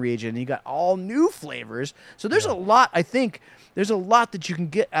growing region, and you got all new flavors. So there's a lot, I think, there's a lot that you can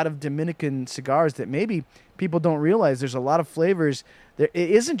get out of Dominican cigars that maybe people don't realize. There's a lot of flavors. It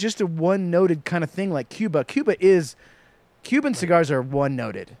isn't just a one-noted kind of thing like Cuba. Cuban cigars are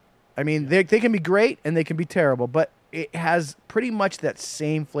one-noted. I mean, they can be great and they can be terrible, but it has pretty much that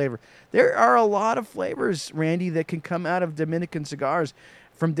same flavor. There are a lot of flavors, Randy, that can come out of Dominican cigars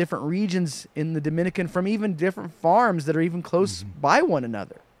from different regions in the Dominican, from even different farms that are even close by one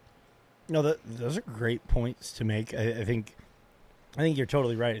another. No, those are great points to make. I think you're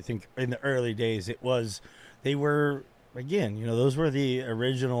totally right. I think in the early days they were, again, those were the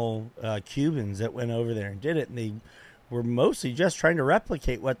original Cubans that went over there and did it, and they were mostly just trying to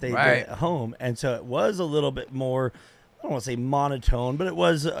replicate what they did at home. And so it was a little bit more don't want to say monotone, but it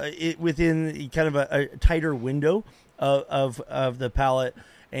was within kind of a tighter window of the palate.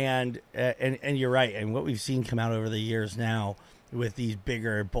 And you're right. And what we've seen come out over the years now with these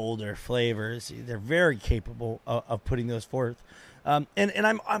bigger, bolder flavors, they're very capable of putting those forth. And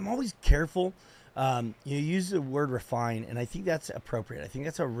I'm always careful. You use the word refine, and I think that's appropriate. I think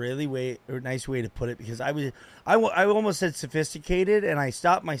that's a really nice way to put it, because I almost said sophisticated, and I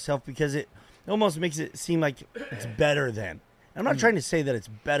stopped myself because it almost makes it seem like it's better than. I'm not trying to say that it's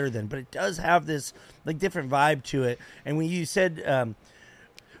better than, but it does have this like different vibe to it. And when you said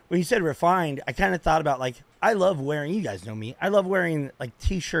refined, I kind of thought about like, I love wearing, you guys know me, I love wearing like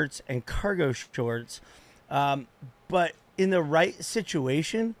t-shirts and cargo shorts, but in the right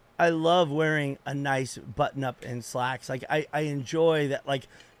situation, I love wearing a nice button up and slacks. Like I enjoy that, like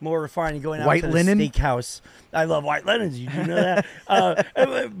more refined and going out white to linen? the steakhouse. I love white linens. You do know that.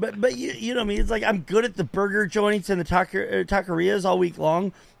 But you know me. It's like I'm good at the burger joints and the taquerias all week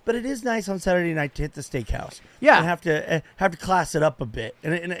long. But it is nice on Saturday night to hit the steakhouse. Yeah, and have to class it up a bit.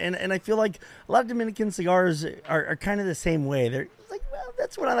 And I feel like a lot of Dominican cigars are kind of the same way. They're like, well,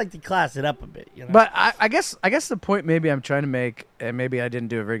 that's when I like to class it up a bit. You know? But I guess the point maybe I'm trying to make, and maybe I didn't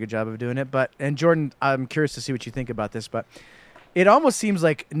do a very good job of doing it, and Jordan, I'm curious to see what you think about this, but it almost seems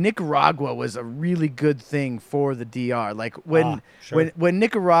like Nicaragua was a really good thing for the DR. Like when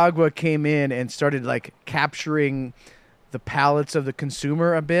Nicaragua came in and started like capturing the palates of the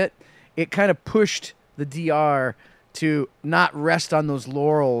consumer a bit, it kind of pushed the DR to not rest on those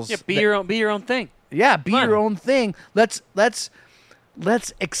laurels. Yeah, be your own thing. Yeah, be your own thing. Let's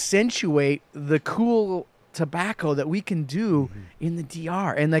accentuate the cool tobacco that we can do in the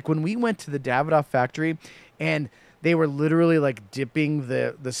DR. And like when we went to the Davidoff factory, and they were literally like dipping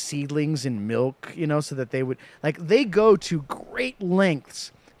the seedlings in milk, you know, so that they would like, they go to great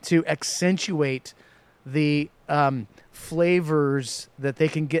lengths to accentuate the flavors that they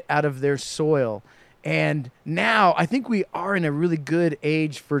can get out of their soil. And now I think we are in a really good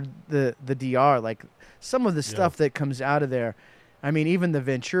age for the DR. Like some of the stuff that comes out of there, I mean, even the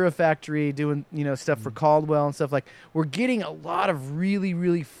Ventura factory doing, you know, stuff for Caldwell and stuff, like we're getting a lot of really,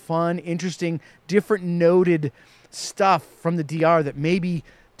 really fun, interesting, different noted stuff from the DR that maybe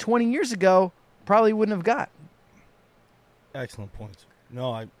 20 years ago probably wouldn't have got. Excellent points.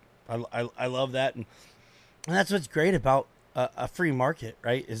 No, I love that. And that's what's great about a free market,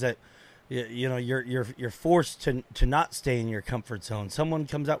 right? Is that, you know, you're forced to not stay in your comfort zone. Someone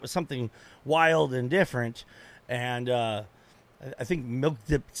comes out with something wild and different, and I think Milk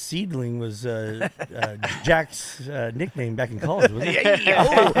Dipped Seedling was Jack's nickname back in college, wasn't it?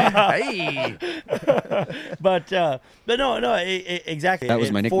 Hey. But no, exactly. That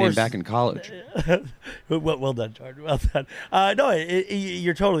was my nickname back in college. Well done, Jordan. Well done. No,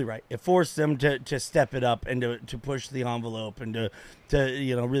 you're totally right. It forced them to step it up and to push the envelope and to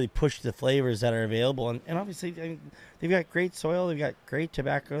you know, really push the flavors that are available. And obviously, I mean, they've got great soil, they've got great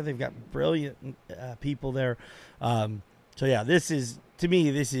tobacco, they've got brilliant people there. So yeah, this is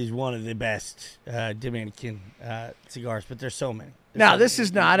one of the best Dominican cigars, but there's so many. Now, this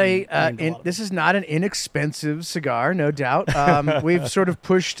is not an inexpensive cigar, no doubt. We've sort of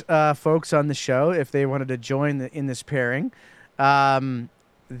pushed folks on the show if they wanted to join in this pairing.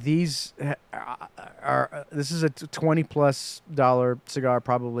 This is a $20+ cigar,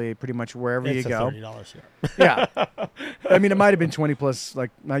 probably pretty much wherever you go. It's a $30 cigar. Yeah, I mean, it might have been 20+.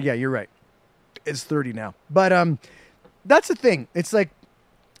 Like, yeah, you're right. It's 30 now, but that's the thing. It's like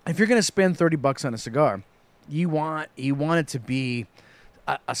if you're gonna spend $30 on a cigar, you want it to be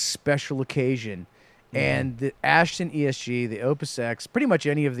a special occasion. And the Ashton ESG, the Opus X, pretty much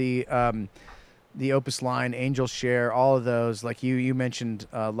any of the Opus line, Angel Share, all of those. Like you mentioned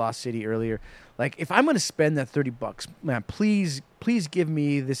Lost City earlier. Like if I'm going to spend that $30, man, please give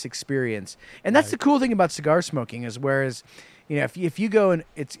me this experience. And that's the cool thing about cigar smoking is whereas, you know, if you go and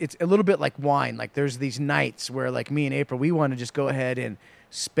it's a little bit like wine. Like there's these nights where like me and April, we want to just go ahead and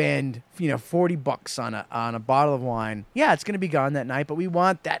spend, you know, $40 on a bottle of wine. Yeah, it's going to be gone that night, but we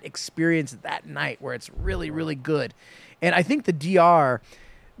want that experience that night where it's really, really good. And I think the DR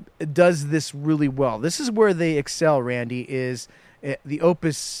does this really well. This is where they excel, Randy, is the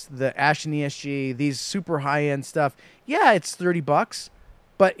Opus, the Ashton ESG, these super high-end stuff. Yeah, it's $30,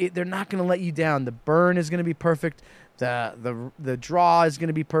 but they're not going to let you down. The burn is going to be perfect. The draw is going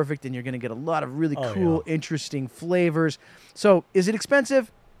to be perfect, and you're going to get a lot of really cool, interesting flavors. So, is it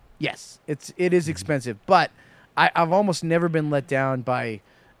expensive? Yes, it is expensive, but I've almost never been let down by,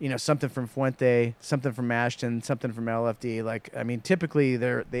 you know, something from Fuente, something from Ashton, something from LFD. Like, I mean, typically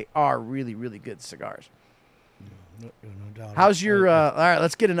they are really, really good cigars. No doubt. How's your? All right,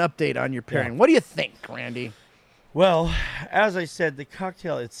 let's get an update on your pairing. Yeah. What do you think, Randy? Well, as I said, the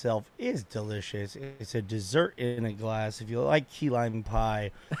cocktail itself is delicious. It's a dessert in a glass. If you like key lime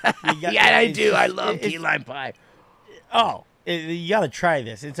pie, I do. I love key lime pie. You got to try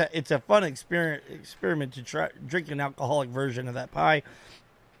this. It's a fun experiment to try drink an alcoholic version of that pie.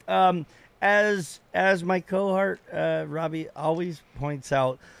 As my cohort Robby always points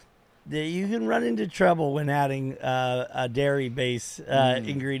out, that you can run into trouble when adding a dairy base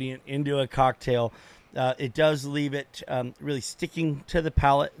ingredient into a cocktail. It does leave it really sticking to the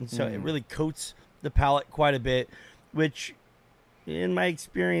palate, and so it really coats the palate quite a bit, which, in my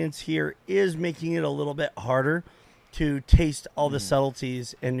experience here, is making it a little bit harder to taste all the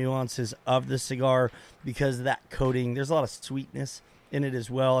subtleties and nuances of the cigar because of that coating. There's a lot of sweetness in it as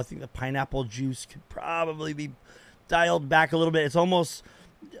well. I think the pineapple juice could probably be dialed back a little bit. It's almost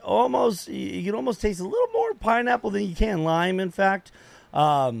you can almost taste a little more pineapple than you can lime, in fact.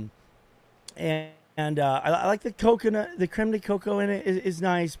 And I like the coconut, the creme de coco in it is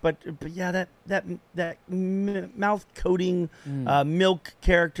nice, but yeah, that mouth coating milk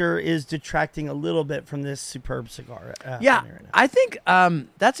character is detracting a little bit from this superb cigar. Yeah, I think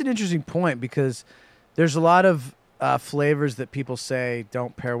that's an interesting point because there's a lot of flavors that people say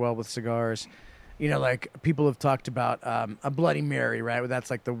don't pair well with cigars. You know, like people have talked about a Bloody Mary, right?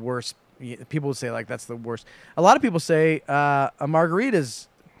 That's like the worst. People would say like that's the worst. A lot of people say a margarita's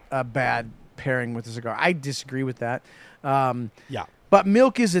a bad pairing with a cigar. I disagree with that. Yeah, but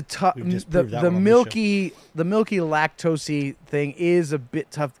milk is a tough. The milky lactosey thing is a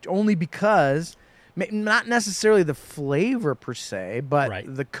bit tough, only because not necessarily the flavor per se,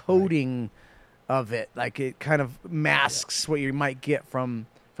 but the coating of it. Like it kind of masks what you might get from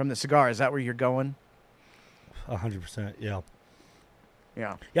the cigar. Is that where you're going? 100%. Yeah.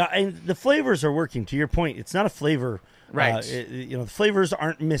 Yeah. Yeah, and the flavors are working. To your point, it's not a flavor. Right. The flavors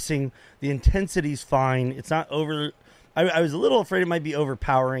aren't missing. The intensity's fine. It's not over. I was a little afraid it might be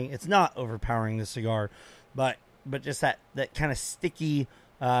overpowering. It's not overpowering the cigar, but just that kind of sticky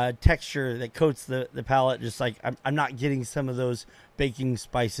texture that coats the palate. Just like I'm not getting some of those baking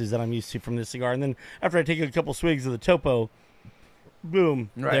spices that I'm used to from this cigar. And then after I take a couple swigs of the Topo, boom,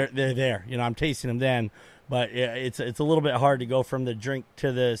 they're there. I'm tasting them then. But yeah, it's a little bit hard to go from the drink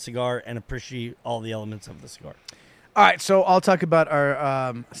to the cigar and appreciate all the elements of the cigar. All right, so I'll talk about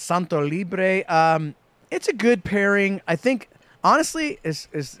our Santo Libre. It's a good pairing. I think, honestly, as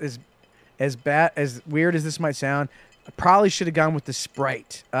bad, as weird as this might sound, I probably should have gone with the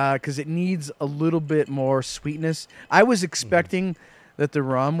Sprite because it needs a little bit more sweetness. I was expecting that the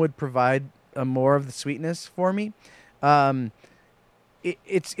rum would provide more of the sweetness for me.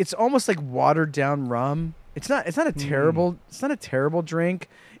 It's almost like watered down rum. It's not a terrible drink.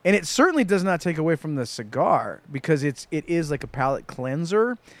 And it certainly does not take away from the cigar because it is like a palate cleanser.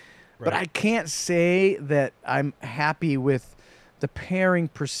 Right. But I can't say that I'm happy with the pairing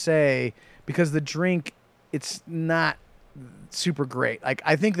per se because the drink, it's not super great. Like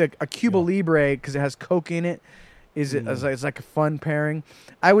I think that a Cuba Libre, because it has Coke in it, it's like a fun pairing.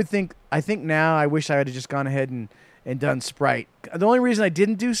 I think now I wish I had just gone ahead and done Sprite. The only reason I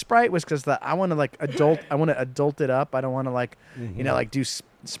didn't do Sprite was because I want to adult it up. I don't want to do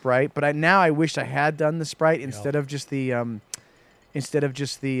Sprite. But now I wish I had done the Sprite instead of just the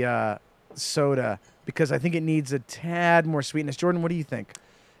soda because I think it needs a tad more sweetness. Jordan, what do you think?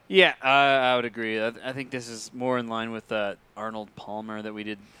 Yeah, I would agree. I think this is more in line with Arnold Palmer that we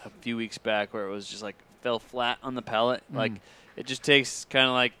did a few weeks back where it was just like fell flat on the palate. Like it just tastes kind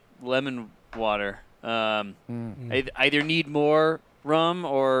of like lemon water. Either need more rum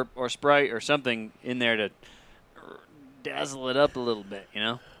or Sprite or something in there to dazzle it up a little bit,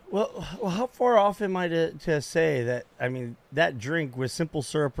 Well, how far off am I to say that? I mean, that drink with simple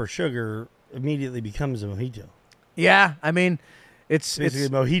syrup or sugar immediately becomes a mojito. Yeah, I mean, it's basically a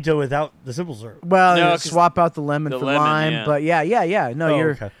mojito without the simple syrup. Well, no, swap out the lemon for lime, yeah. But yeah.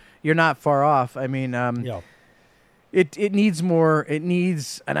 No, you're not far off. I mean, It needs more. It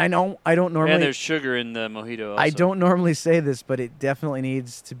needs, and I don't normally. And there's sugar in the mojito also. I don't normally say this, but it definitely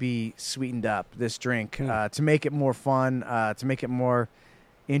needs to be sweetened up. This drink to make it more fun, to make it more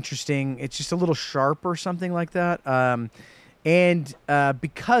interesting. It's just a little sharp or something like that. And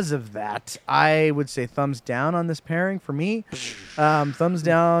because of that, I would say thumbs down on this pairing for me. Thumbs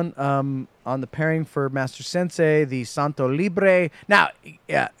down on the pairing for Master Sensei, the Santo Libre. Now,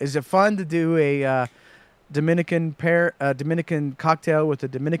 is it fun to do a Dominican cocktail with a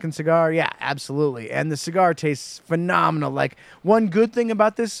Dominican cigar? Yeah, absolutely. And the cigar tastes phenomenal. Like one good thing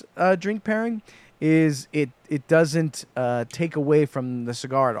about this drink pairing is it doesn't take away from the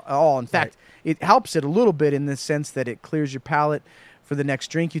cigar at all. In fact, it helps it a little bit in the sense that it clears your palate for the next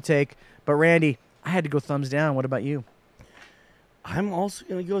drink you take. But Randy, I had to go thumbs down. What about you? I'm also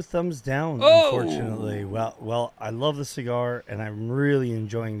going to go thumbs down, Oh! unfortunately. Well, I love the cigar, and I'm really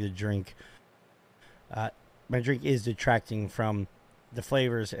enjoying the drink. My drink is detracting from the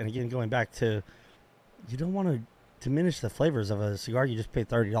flavors, and again, going back to, you don't want to diminish the flavors of a cigar you just paid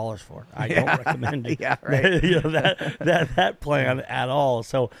 $30 for. I don't recommend that plan at all.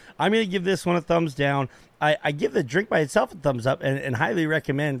 So I'm going to give this one a thumbs down. I give the drink by itself a thumbs up, and highly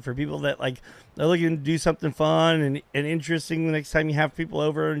recommend for people that like they're looking to do something fun and interesting the next time you have people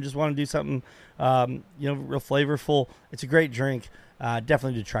over and just want to do something real flavorful. It's a great drink.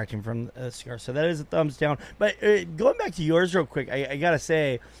 Definitely detracting from a cigar. So that is a thumbs down. But going back to yours real quick, I got to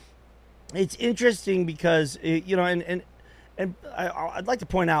say, it's interesting because, and I'd like to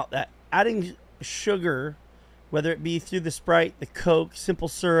point out that adding sugar, whether it be through the Sprite, the Coke, simple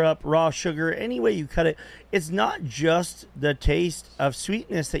syrup, raw sugar, any way you cut it, it's not just the taste of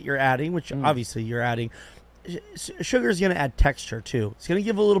sweetness that you're adding, which obviously you're adding. Sugar is going to add texture too. It's going to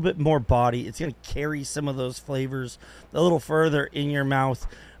give a little bit more body. It's going to carry some of those flavors a little further in your mouth,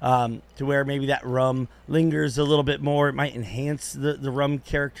 to where maybe that rum lingers a little bit more. It might enhance the rum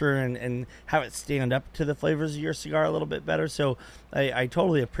character and have it stand up to the flavors of your cigar a little bit better. So I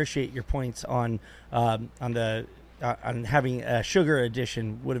totally appreciate your points on having a sugar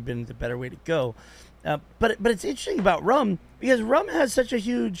addition would have been the better way to go. But it's interesting about rum because rum has such a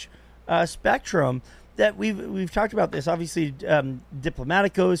huge spectrum that we've talked about this. Obviously,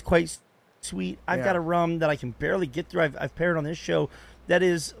 Diplomatico is quite sweet. I've got a rum that I can barely get through. I've paired on this show that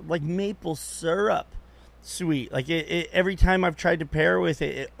is like maple syrup sweet. Like it every time I've tried to pair with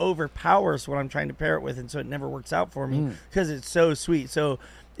it, it overpowers what I'm trying to pair it with, and so it never works out for me because it's so sweet. So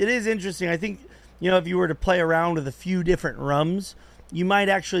it is interesting. I think if you were to play around with a few different rums, you might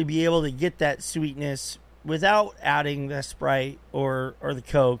actually be able to get that sweetness without adding the Sprite or the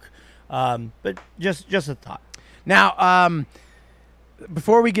Coke. But just a thought. Now,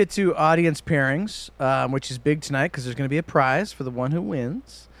 before we get to audience pairings, which is big tonight because there's going to be a prize for the one who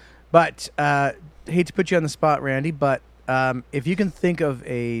wins. But hate to put you on the spot, Randy, but if you can think of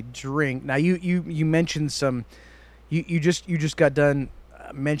a drink. Now, you mentioned some. You just got done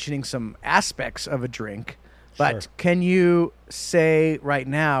mentioning some aspects of a drink, but can you say right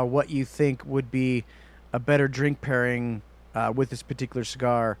now what you think would be a better drink pairing with this particular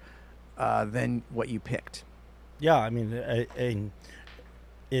cigar than what you picked? Yeah, I mean,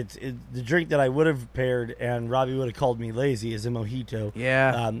 it's the drink that I would have paired, and Robby would have called me lazy, is a mojito.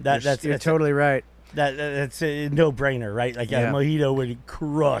 Yeah, that's totally right. That's a no-brainer, right? Like a mojito would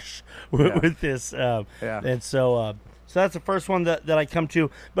crush with this. And so that's the first one that I come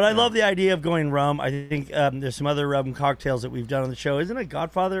to. But I love the idea of going rum. I think there's some other rum cocktails that we've done on the show. Isn't it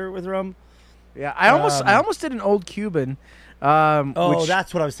Godfather with rum? Yeah, I almost did an old Cuban.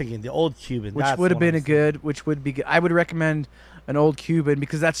 That's what I was thinking. The old Cuban, which would have been which would be good. I would recommend an old Cuban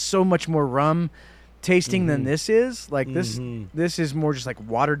because that's so much more rum tasting than this is. Like this is more just like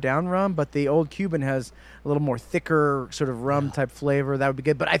watered down rum, but the old Cuban has a little more thicker sort of rum type flavor. That would be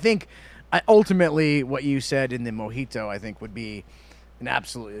good. But I think ultimately what you said in the mojito, I think, would be an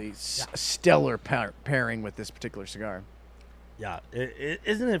absolutely stellar pairing with this particular cigar. Yeah,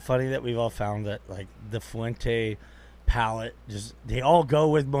 isn't it funny that we've all found that like the Fuente palette, just they all go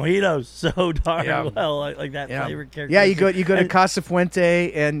with mojitos so darn well, like that flavor character. Yeah, you go to Casa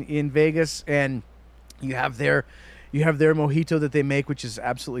Fuente and in Vegas, and you have their mojito that they make, which is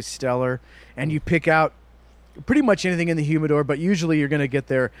absolutely stellar, and you pick out pretty much anything in the humidor, but usually you're going to get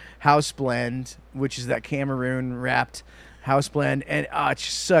their house blend, which is that Cameroon wrapped house blend, and it's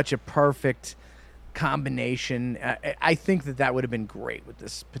such a perfect combination. I think that would have been great with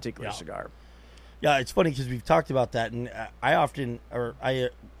this particular cigar. Yeah, it's funny because we've talked about that, and I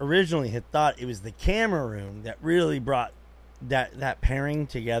originally had thought it was the Cameroon that really brought that pairing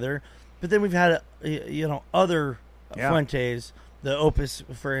together, but then we've had other Fuentes, the Opus,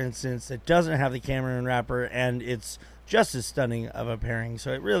 for instance, that doesn't have the Cameroon wrapper, and it's just as stunning of a pairing.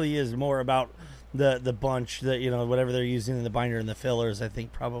 So it really is more about the bunch that whatever they're using in the binder and the fillers. I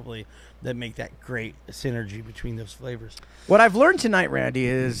think probably that make that great synergy between those flavors. What I've learned tonight, Randy,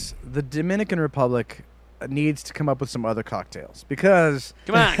 is the Dominican Republic needs to come up with some other cocktails because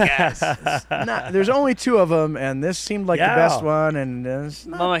come on, guys, there's only two of them, and this seemed like the best one. And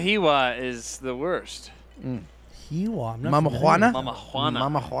Mama Hiwa is the worst. Hiwa, Mama Juana.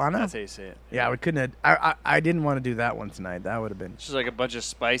 That's how you say it. Yeah, we couldn't. I didn't want to do that one tonight. That would have been it's just like a bunch of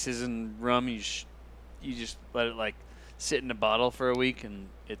spices and rum. You just let it like sit in a bottle for a week, and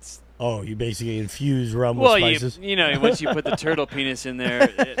it's. Oh, you basically infuse rum with spices. Once you put the turtle penis in there,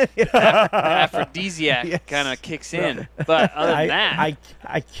 the aphrodisiac kind of kicks in. But other than that,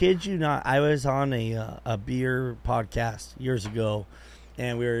 I kid you not. I was on a beer podcast years ago,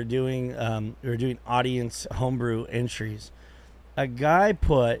 and we were doing audience homebrew entries. A guy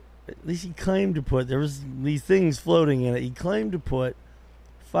put, at least he claimed to put, there was these things floating in it. He claimed to put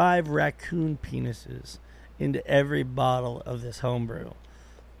 5 raccoon penises into every bottle of this homebrew.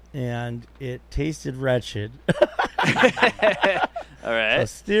 And it tasted wretched. all right. So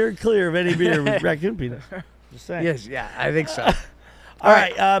steer clear of any beer with raccoon penis. Just saying. Yes, yeah, I think so. All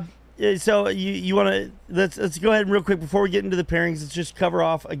right. So you want to let's go ahead and real quick before we get into the pairings. Let's just cover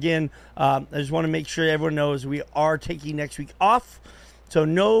off again. I just want to make sure everyone knows we are taking next week off. So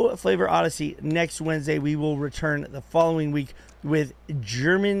no Flavor Odyssey next Wednesday. We will return the following week with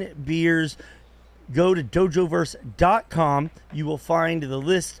German beers. Go to dojoverse.com. You will find the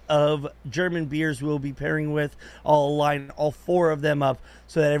list of German beers we'll be pairing with. I'll line all 4 of them up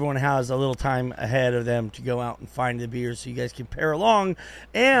so that everyone has a little time ahead of them to go out and find the beers so you guys can pair along.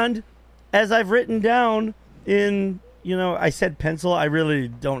 And as I've written down in, I said pencil. I really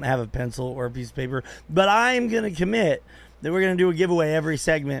don't have a pencil or a piece of paper. But I'm going to commit that we're going to do a giveaway every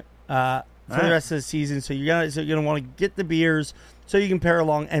segment for the rest of the season. So you're going to want to get the beers so you can pair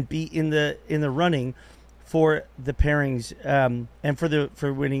along and be in the running for the pairings and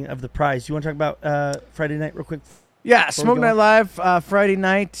for winning of the prize. You want to talk about Friday night real quick? Yeah, Smoke Night Live Friday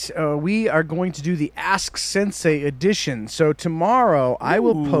night. We are going to do the Ask Sensei edition. So tomorrow I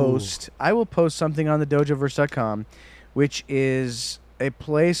will post something on the dojoverse.com, which is a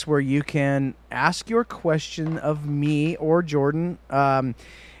place where you can ask your question of me or Jordan.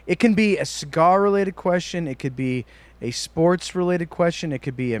 It can be a cigar-related question. It could be a sports-related question. It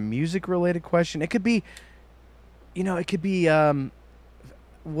could be a music-related question. It could be,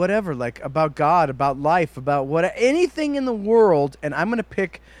 whatever, like about God, about life, about anything in the world. And I'm going to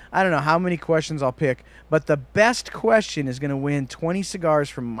pick, I don't know how many questions I'll pick, but the best question is going to win 20 cigars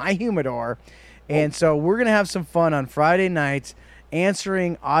from my humidor. And so we're going to have some fun on Friday nights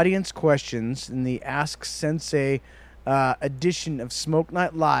answering audience questions in the Ask Sensei edition of Smoke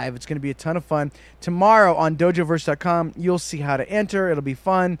Night Live. It's going to be a ton of fun. Tomorrow on dojoverse.com, you'll see how to enter. It'll be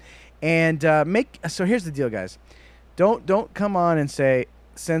fun. And so here's the deal, guys. Don't come on and say,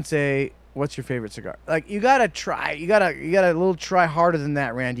 Sensei, what's your favorite cigar? Like, you got to try. You got to a little try harder than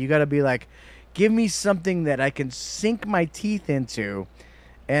that, Randy. You got to be like, give me something that I can sink my teeth into.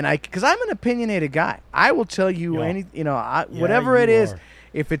 And because I'm an opinionated guy. I will tell you whatever it is.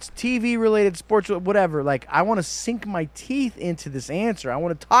 If it's TV related, sports, whatever, like, I want to sink my teeth into this answer. I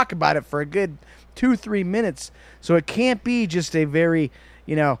want to talk about it for a good 2-3 minutes. So it can't be just a very,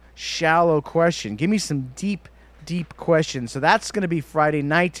 shallow question. Give me some deep questions. So that's going to be Friday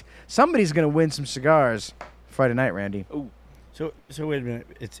night. Somebody's going to win some cigars Friday night, Randy. Ooh. So wait a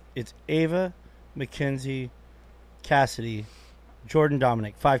minute. It's Ava, Mackenzie, Cassidy, Jordan,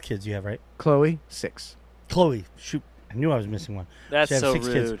 Dominic. 5 kids you have, right? Chloe, 6. Chloe, shoot. I knew I was missing one. That's so rude.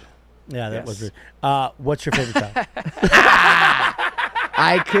 Kids. Yeah, that was rude. What's your favorite child?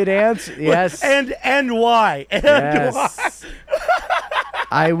 I could answer. Yes. And why? Yes.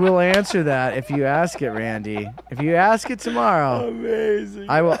 I will answer that if you ask it, Randy. If you ask it tomorrow. Amazing.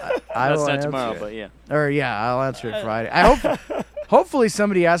 I will. That's not tomorrow, but yeah. Or I'll answer it Friday. Hopefully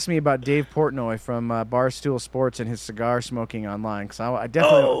somebody asks me about Dave Portnoy from Barstool Sports and his cigar smoking online, because I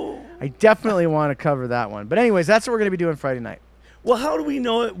definitely want to cover that one. But anyways, that's what we're going to be doing Friday night. Well, how do we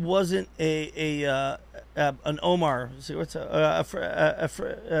know it wasn't an Omar? What's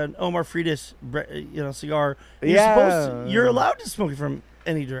an Omar Freitas, cigar? You're allowed to smoke it from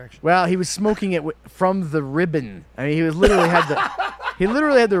any direction. Well, he was smoking it from the ribbon. I mean, he literally had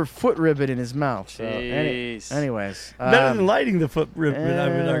the foot ribbon in his mouth. So, anyways, better than lighting the foot ribbon, I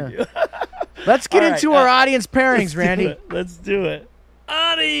would argue. Let's get into our audience pairings, Randy. Let's do it.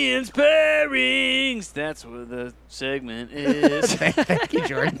 Audience pairings. That's what the segment is. Thank you,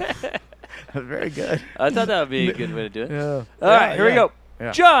 Jordan. Very good. I thought that would be a good way to do it. Yeah. All right, here we go.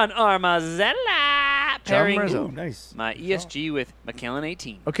 Yeah. John Armazzella pairing nice. my ESG with McAllen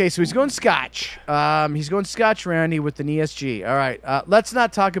 18. Okay, so he's going Scotch. He's going Scotch, Randy, with an ESG. All right, let's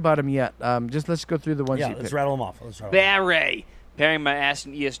not talk about him yet. Just let's go through the ones. Yeah, you let's picked. rattle them off. Barry pairing my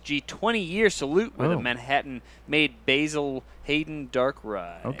Ashton ESG 20-year salute with a Manhattan-made Basil Hayden dark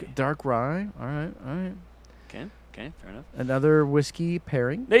rye. Okay, dark rye. All right. Okay, fair enough. Another whiskey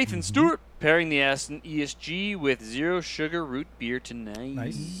pairing. Nathan Stewart pairing the Ashton ESG with zero sugar root beer tonight.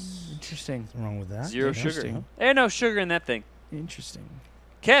 Nice. Interesting. What's wrong with that? Zero sugar. Huh? Ain't no sugar in that thing. Interesting.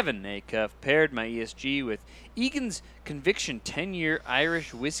 Kevin Acuff paired my ESG with Egan's Conviction 10-year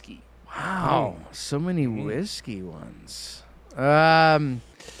Irish whiskey. Wow, so many whiskey ones.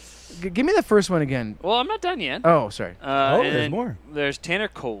 Give me the first one again. Well, I'm not done yet. Oh, sorry. There's more. There's Tanner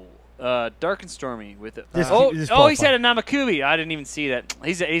Cole. Dark and Stormy with it. This he said a Namakubi. I didn't even see that.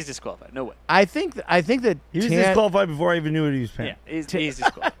 He's disqualified. No way. I think that He was disqualified before I even knew what he was paying. Yeah, he's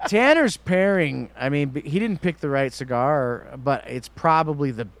disqualified. Tanner's pairing. I mean, he didn't pick the right cigar, but it's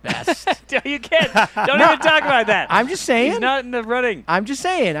probably the best. You can't. Don't even talk about that. I'm just saying. He's not in the running. I'm just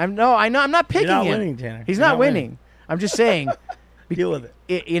saying. I know. I'm not picking You're not him. winning, Tanner. He's You're not not winning. winning. I'm just saying. Deal with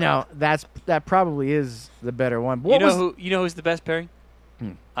it. That probably is the better one. You know who's the best pairing?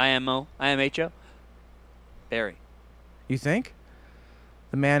 IMHO. Barry. You think?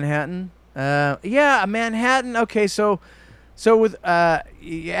 The Manhattan? Yeah, a Manhattan. Okay, so with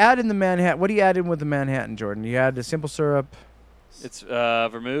you add in the Manhattan. What do you add in with the Manhattan, Jordan? You add the simple syrup. It's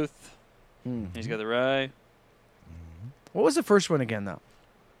vermouth. He's got the rye. What was the first one again, though?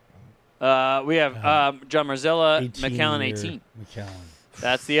 We have John Marzella, Macallan 18. Macallan.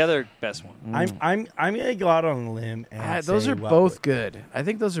 That's the other best one. I'm gonna go out on a limb and those say are both good. I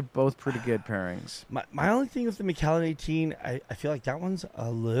think those are both pretty good pairings. My only thing with the Macallan 18, I feel like that one's a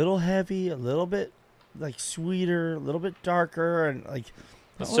little heavy, a little bit like sweeter, a little bit darker, and like.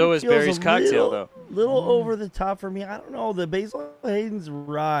 So is Barry's cocktail, though. Little over the top for me. I don't know. The Basil Hayden's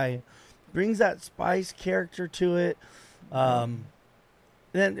rye brings that spice character to it. Then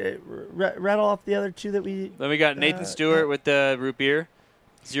rattle off the other two that we. Then we got Nathan Stewart with the root beer.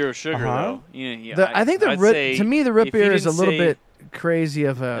 Zero sugar, though. I think to me the root beer is a little bit crazy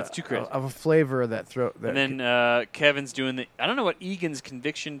of a flavor that throw. And then Kevin's doing the. I don't know what Egan's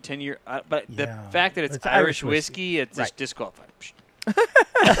Conviction 10-year, but the fact that it's Irish whiskey, it's just disqualified.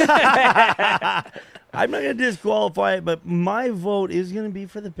 I'm not going to disqualify it, but my vote is going to be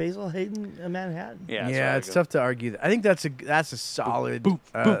for the Basil Hayden Manhattan. Yeah, it's tough to argue. I think that's a solid. Boom.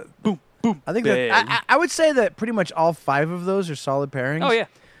 I think bang. that I would say that pretty much all 5 of those are solid pairings. Oh yeah.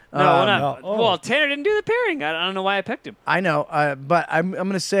 Well, Tanner didn't do the pairing. I don't know why I picked him. I know, but I'm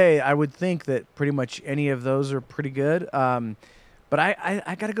going to say I would think that pretty much any of those are pretty good. But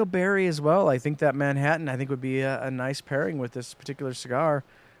I got to go Barry as well. I think that Manhattan would be a nice pairing with this particular cigar.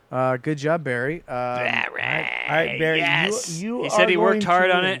 Good job, Barry. All right, Barry. Yes. You he said he worked hard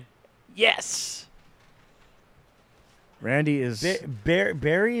on win. it. Yes. Randy is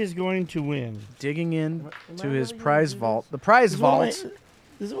Barry is going to win. digging in to his prize vault. The prize vault.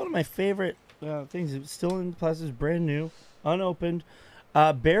 This is one of my favorite things. It's still in the plastic, it's brand new, unopened.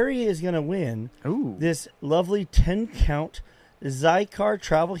 Barry is going to win this lovely 10-count Zycar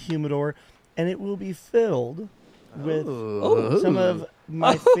Travel Humidor, and it will be filled with some of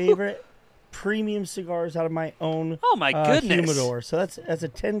my favorite premium cigars out of my own humidor. So that's a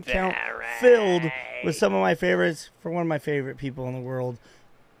 10-count filled with some of my favorites for one of my favorite people in the world,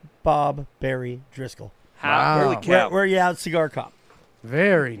 Bob Barry Driscoll. Holy cow. Where are you out, Cigar Cop?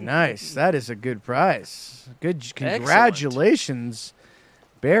 Very nice. That is a good prize. Good. Congratulations,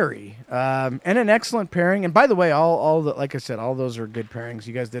 Barry. And an excellent pairing. And by the way, all like I said, all those are good pairings.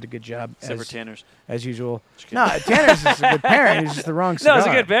 You guys did a good job. Except for Tanner's. As usual. No, Tanner's is a good pairing. It's just the wrong cigar. No, it's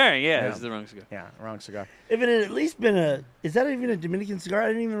a good pairing. Yeah, it's the wrong cigar. Yeah, wrong cigar. If it had at least been is that even a Dominican cigar? I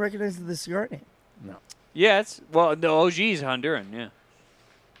didn't even recognize the cigar name. No. Yeah, the OG is Honduran, yeah.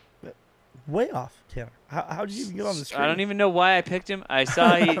 Way off, Tanner. How did you even get on the screen? I don't even know why I picked him. I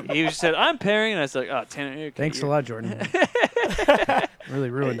saw he just said, I'm pairing, and I was like, oh, Tanner. Okay, Thanks a lot, Jordan. Really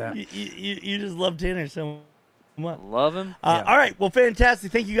ruined that. You just love Tanner so much. Love him. All right. Well,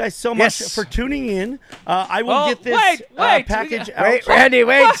 fantastic. Thank you guys so much for tuning in. I will get this package out. Wait, Randy,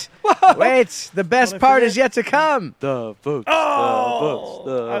 wait. Wait. The best part is yet to come. The votes.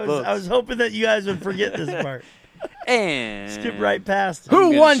 I was hoping that you guys would forget this part. And skip right past it.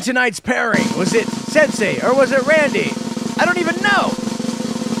 Who won tonight's pairing? Was it Sensei or was it Randy? I don't even know.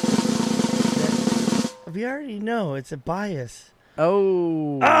 We already know. It's a bias.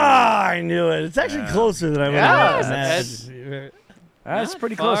 Oh. I knew it. It's actually closer than I would have imagined. That's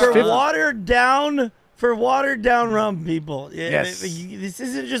pretty close. For watered down rum, people. Yes. This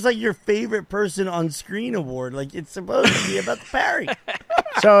isn't just like your favorite person on screen award. Like, it's supposed to be about the pairing.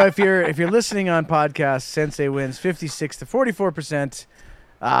 So if you're listening on podcast, Sensei wins 56 to 44%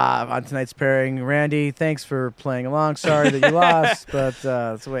 on tonight's pairing. Randy, thanks for playing along. Sorry that you lost, but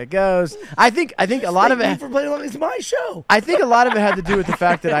that's the way it goes. I think a lot of it for playing along. It's my show. I think a lot of it had to do with the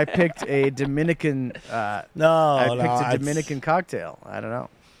fact that I picked a Dominican. Dominican cocktail. I don't know.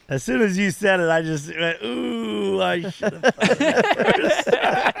 As soon as you said it, I just went, ooh, I should have thought that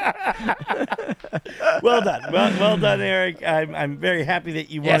first. Well done. Well done, Eric. I'm very happy that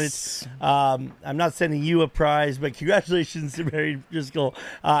you won it. I'm not sending you a prize, but congratulations to Barry Driscoll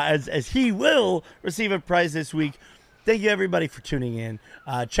as he will receive a prize this week. Thank you, everybody, for tuning in.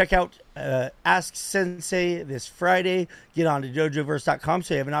 Check out Ask Sensei this Friday. Get on to dojoverse.com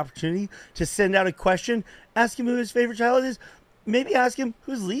so you have an opportunity to send out a question. Ask him who his favorite child is. Maybe ask him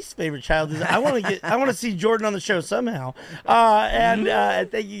who his least favorite child is. I want to see Jordan on the show somehow.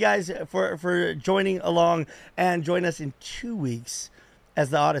 And thank you guys for joining along, and join us in 2 weeks as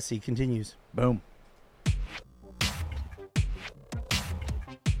the Odyssey continues. Boom.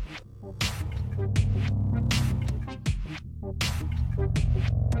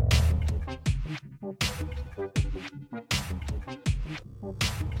 Thank you.